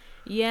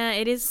 Yeah,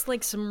 it is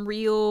like some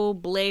real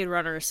Blade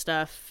Runner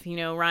stuff. You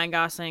know, Ryan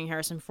Gosling,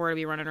 Harrison Ford will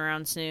be running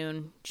around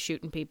soon,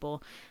 shooting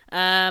people. So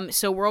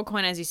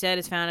WorldCoin, as you said,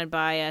 is founded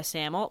by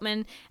Sam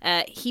Altman.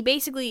 He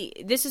basically,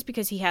 this is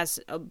because he has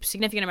a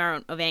significant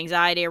amount of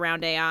anxiety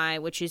around AI,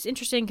 which is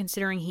interesting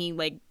considering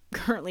he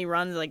currently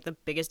runs the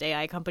biggest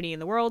AI company in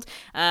the world.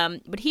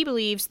 But he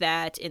believes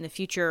that in the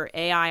future,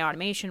 AI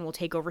automation will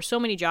take over so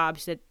many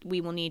jobs that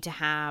we will need to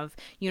have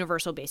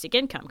universal basic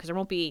income because there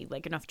won't be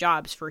enough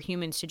jobs for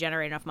humans to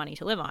generate enough money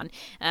to live on.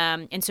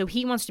 And so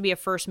he wants to be a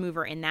first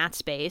mover in that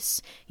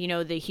space. You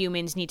know, the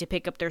humans need to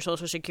pick up their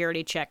social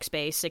security check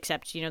space,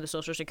 except, the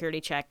social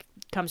security check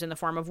comes in the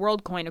form of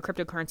WorldCoin, a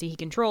cryptocurrency he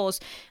controls.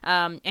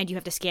 And you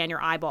have to scan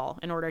your eyeball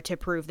in order to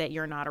prove that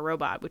you're not a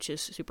robot, which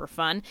is super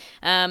fun.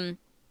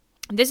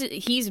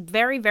 He's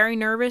very, very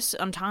nervous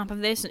on top of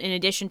this, in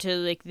addition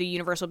to the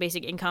universal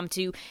basic income,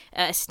 to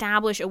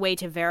establish a way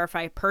to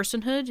verify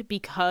personhood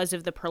because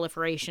of the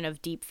proliferation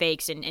of deep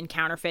fakes and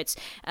counterfeits.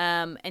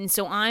 And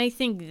so I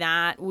think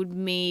that would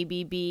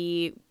maybe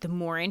be the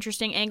more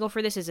interesting angle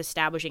for this, is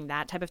establishing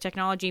that type of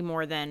technology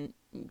more than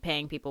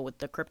paying people with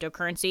the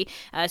cryptocurrency.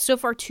 So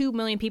far, 2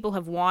 million people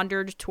have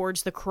wandered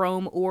towards the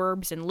chrome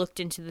orbs and looked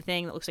into the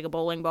thing that looks like a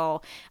bowling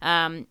ball.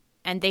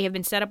 And they have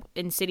been set up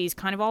in cities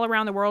kind of all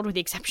around the world, with the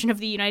exception of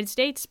the United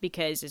States,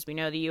 because, as we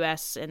know, the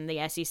U.S. and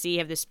the SEC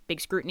have this big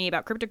scrutiny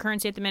about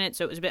cryptocurrency at the minute.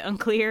 So it was a bit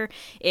unclear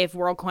if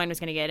WorldCoin was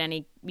going to get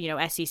any,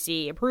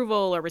 SEC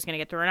approval or was going to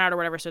get thrown out or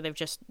whatever. So they've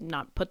just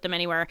not put them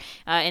anywhere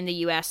in the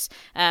U.S.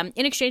 In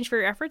exchange for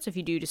your efforts, if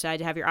you do decide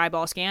to have your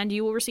eyeball scanned,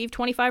 you will receive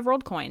 25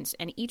 WorldCoins.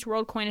 And each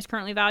WorldCoin is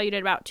currently valued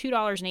at about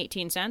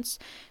 $2.18.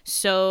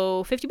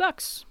 So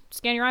 $50.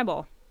 Scan your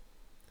eyeball.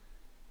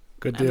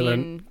 Good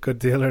deal, good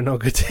deal or no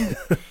good deal?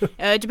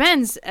 It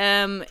depends.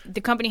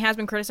 The company has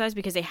been criticized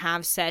because they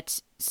have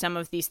set some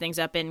of these things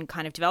up in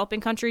kind of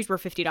developing countries where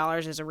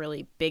 $50 is a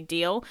really big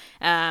deal.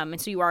 And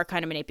so you are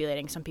kind of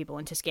manipulating some people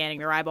into scanning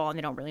their eyeball and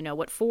they don't really know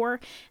what for.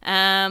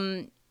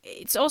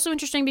 It's also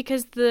interesting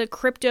because the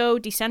crypto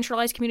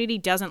decentralized community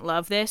doesn't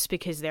love this,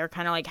 because they're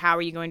kind of how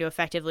are you going to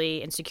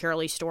effectively and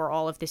securely store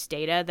all of this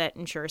data that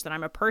ensures that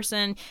I'm a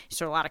person?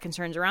 So a lot of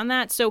concerns around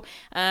that. So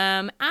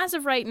as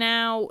of right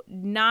now,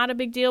 not a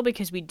big deal,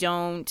 because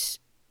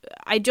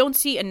I don't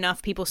see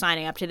enough people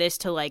signing up to this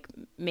to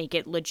make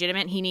it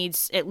legitimate. He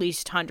needs at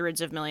least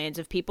hundreds of millions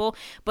of people.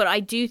 But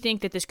I do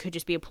think that this could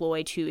just be a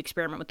ploy to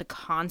experiment with the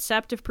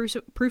concept of proof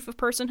of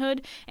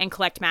personhood and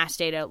collect mass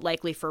data,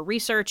 likely for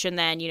research. And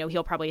then,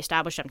 he'll probably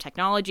establish some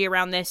technology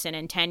around this. And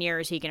in 10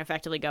 years, he can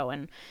effectively go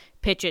and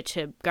pitch it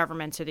to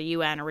governments or the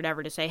UN or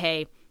whatever to say,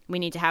 hey, we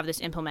need to have this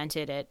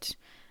implemented at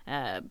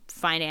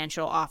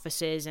financial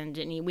offices, and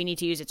we need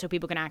to use it so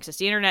people can access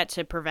the internet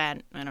to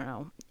prevent,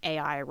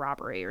 AI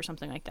robbery or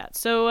something like that.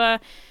 So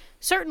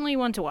certainly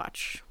one to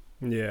watch.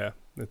 Yeah,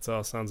 it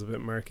all sounds a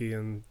bit murky,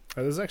 and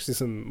there's actually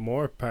some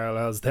more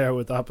parallels there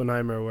with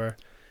Oppenheimer, where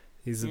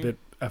he's a bit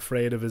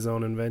afraid of his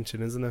own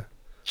invention, isn't it?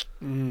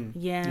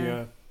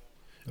 Yeah.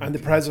 And the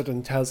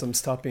president tells him,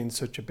 stop being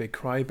such a big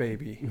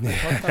crybaby. I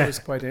thought that was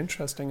quite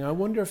interesting. I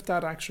wonder if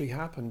that actually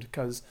happened,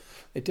 because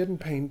it didn't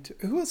paint...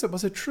 Who was it?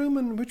 Was it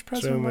Truman? Which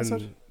president was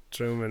it?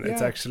 Truman. Yeah.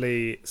 It's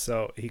actually...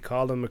 So he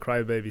called him a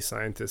crybaby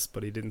scientist,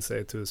 but he didn't say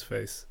it to his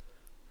face.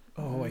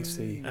 Oh, I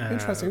see.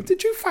 Interesting.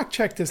 Did you fact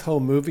check this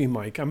whole movie,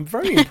 Mike? I'm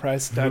very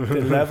impressed at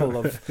the level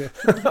of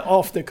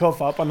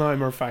off-the-cuff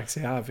Oppenheimer facts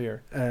you have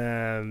here.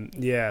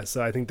 Yeah,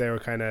 so I think they were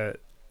kind of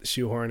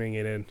shoehorning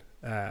it in.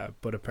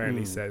 But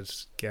apparently said,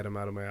 get him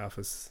out of my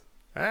office.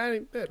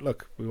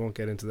 Look, we won't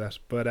get into that.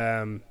 But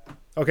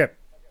okay,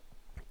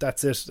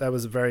 that's it. That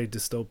was a very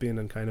dystopian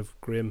and kind of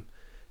grim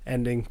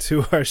ending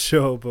to our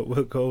show, but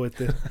we'll go with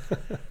it.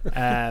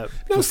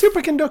 No,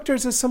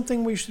 superconductors is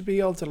something we should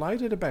be all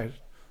delighted about.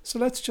 So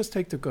let's just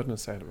take the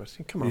goodness out of it.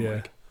 Come on,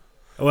 Mike.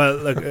 Well,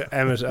 look,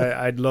 Emmett,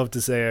 I'd love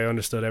to say I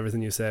understood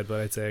everything you said,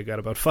 but I'd say I got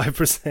about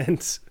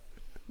 5%.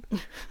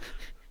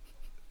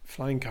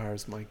 Flying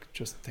cars, Mike.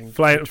 Just think.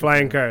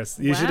 Flying cars.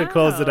 You should have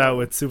closed it out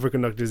with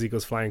superconductors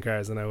equals flying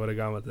cars, and I would have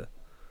gone with it.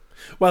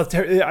 Well,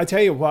 I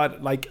tell you what,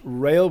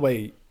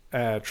 railway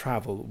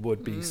travel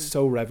would be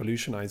so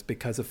revolutionized,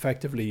 because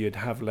effectively you'd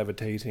have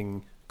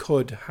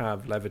could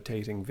have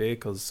levitating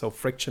vehicles. So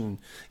friction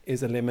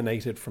is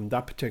eliminated from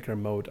that particular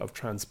mode of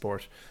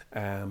transport,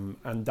 and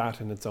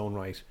that in its own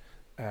right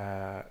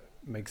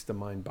makes the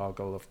mind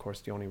boggle. Of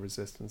course, the only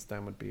resistance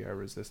then would be air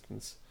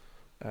resistance.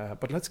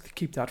 But let's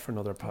keep that for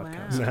another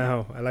podcast.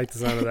 Now, I like the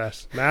sound of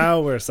that.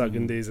 Now we're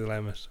sucking diesel,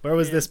 Emmett. Where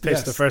was this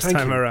pitch the first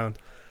time around?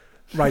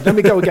 Right, let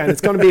me go again. It's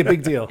going to be a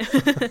big deal.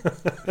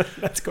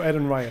 Let's go ahead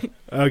and riot.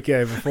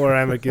 Okay, before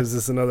Emmett gives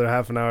us another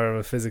half an hour of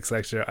a physics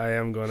lecture, I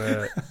am going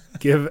to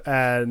give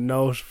a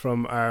note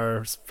from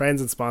our friends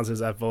and sponsors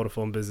at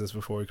Vodafone Business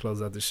before we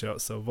close out the show.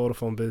 So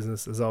Vodafone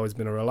Business has always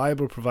been a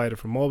reliable provider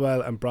for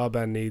mobile and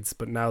broadband needs,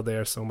 but now they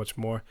are so much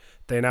more.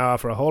 They now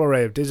offer a whole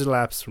array of digital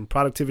apps, from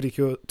productivity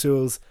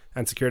tools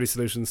and security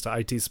solutions to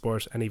IT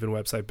support and even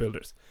website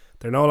builders.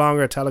 They're no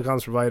longer a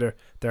telecoms provider,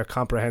 they're a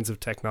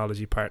comprehensive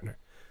technology partner.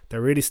 They're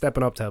really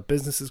stepping up to help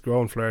businesses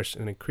grow and flourish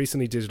in an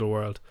increasingly digital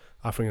world,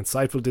 offering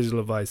insightful digital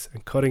advice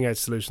and cutting-edge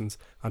solutions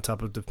on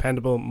top of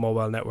dependable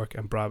mobile network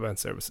and broadband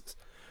services.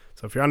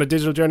 So if you're on a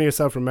digital journey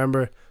yourself,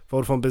 remember,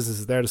 Vodafone Business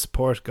is there to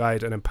support,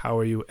 guide and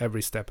empower you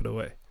every step of the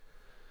way.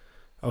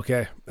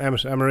 Okay,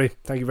 Emmett, Anne-Marie,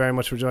 thank you very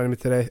much for joining me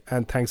today,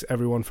 and thanks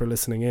everyone for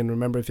listening in.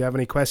 Remember, if you have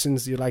any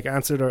questions you'd like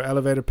answered or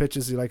elevator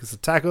pitches you'd like us to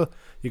tackle,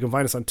 you can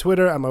find us on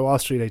Twitter at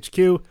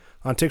MyWallStreetHQ,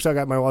 on TikTok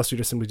at MyWallStreet,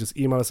 or simply just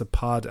email us at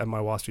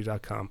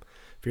pod@mywallstreet.com.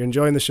 If you're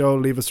enjoying the show,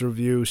 leave us a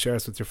review, share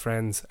us with your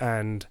friends,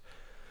 and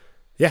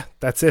yeah,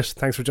 that's it.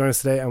 Thanks for joining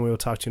us today, and we will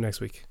talk to you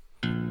next week.